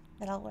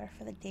 that I'll wear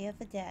for the Day of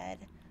the Dead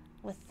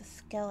with the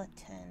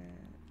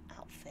skeleton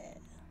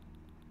outfit.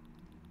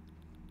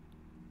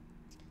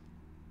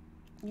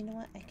 You know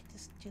what? I could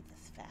just do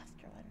this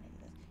faster one.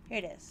 Here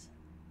it is.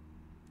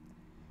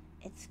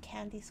 It's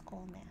Candy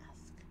Skull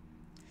Mask.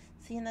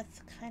 See, and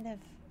that's kind of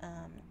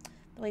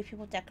the way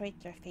people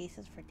decorate their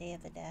faces for Day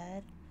of the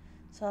Dead.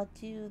 So I'll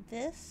do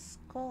this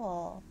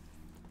skull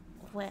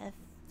with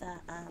the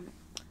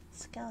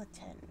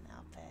skeleton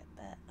outfit,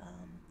 but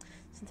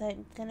since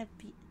I'm gonna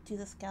do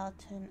the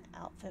skeleton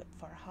outfit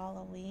for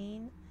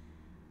Halloween,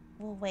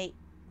 we'll wait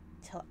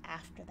till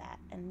after that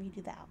and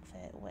redo the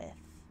outfit with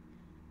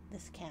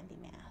this candy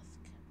mask.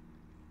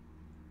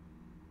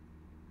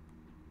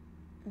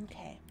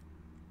 Okay.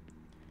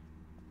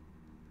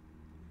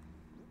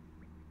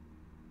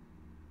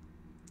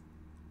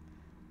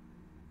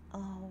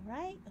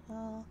 Alright,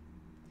 well,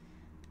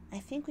 I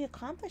think we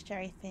accomplished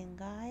everything,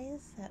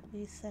 guys, that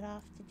we set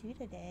off to do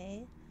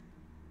today.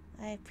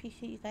 I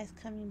appreciate you guys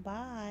coming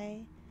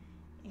by,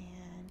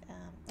 and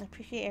I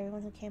appreciate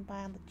everyone who came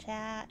by on the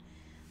chat,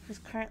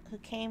 who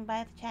came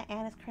by the chat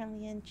and is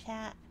currently in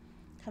chat,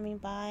 coming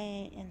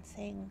by and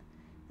saying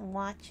and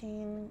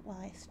watching while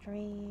I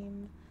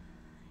stream,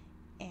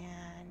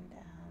 and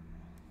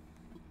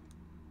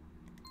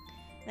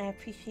I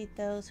appreciate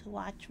those who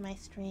watch my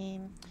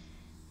stream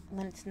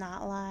when it's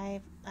not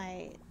live,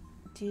 I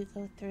do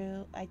go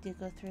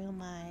through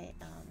my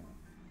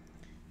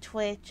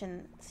Twitch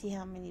and see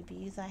how many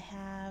views I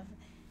have,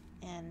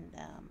 and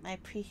I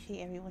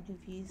appreciate everyone who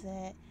views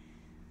it,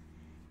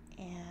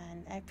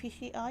 and I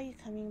appreciate all you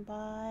coming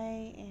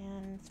by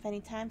and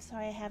spending time.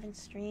 Sorry I haven't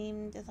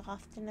streamed as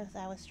often as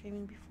I was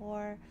streaming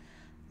before.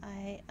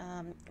 I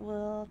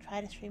will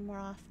try to stream more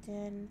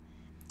often,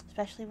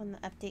 especially when the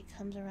update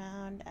comes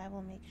around. I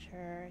will make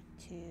sure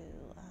to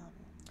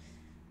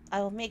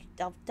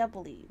I'll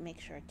doubly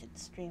make sure to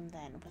stream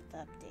then with the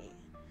update.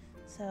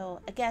 So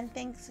again,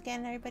 thanks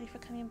again everybody for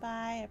coming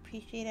by. I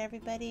appreciate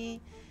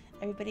everybody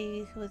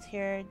who was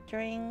here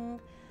during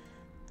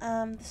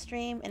the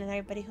stream, and then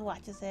everybody who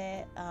watches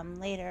it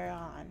later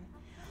on.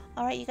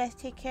 Alright, you guys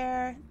take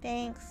care.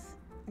 Thanks.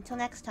 Until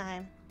next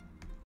time.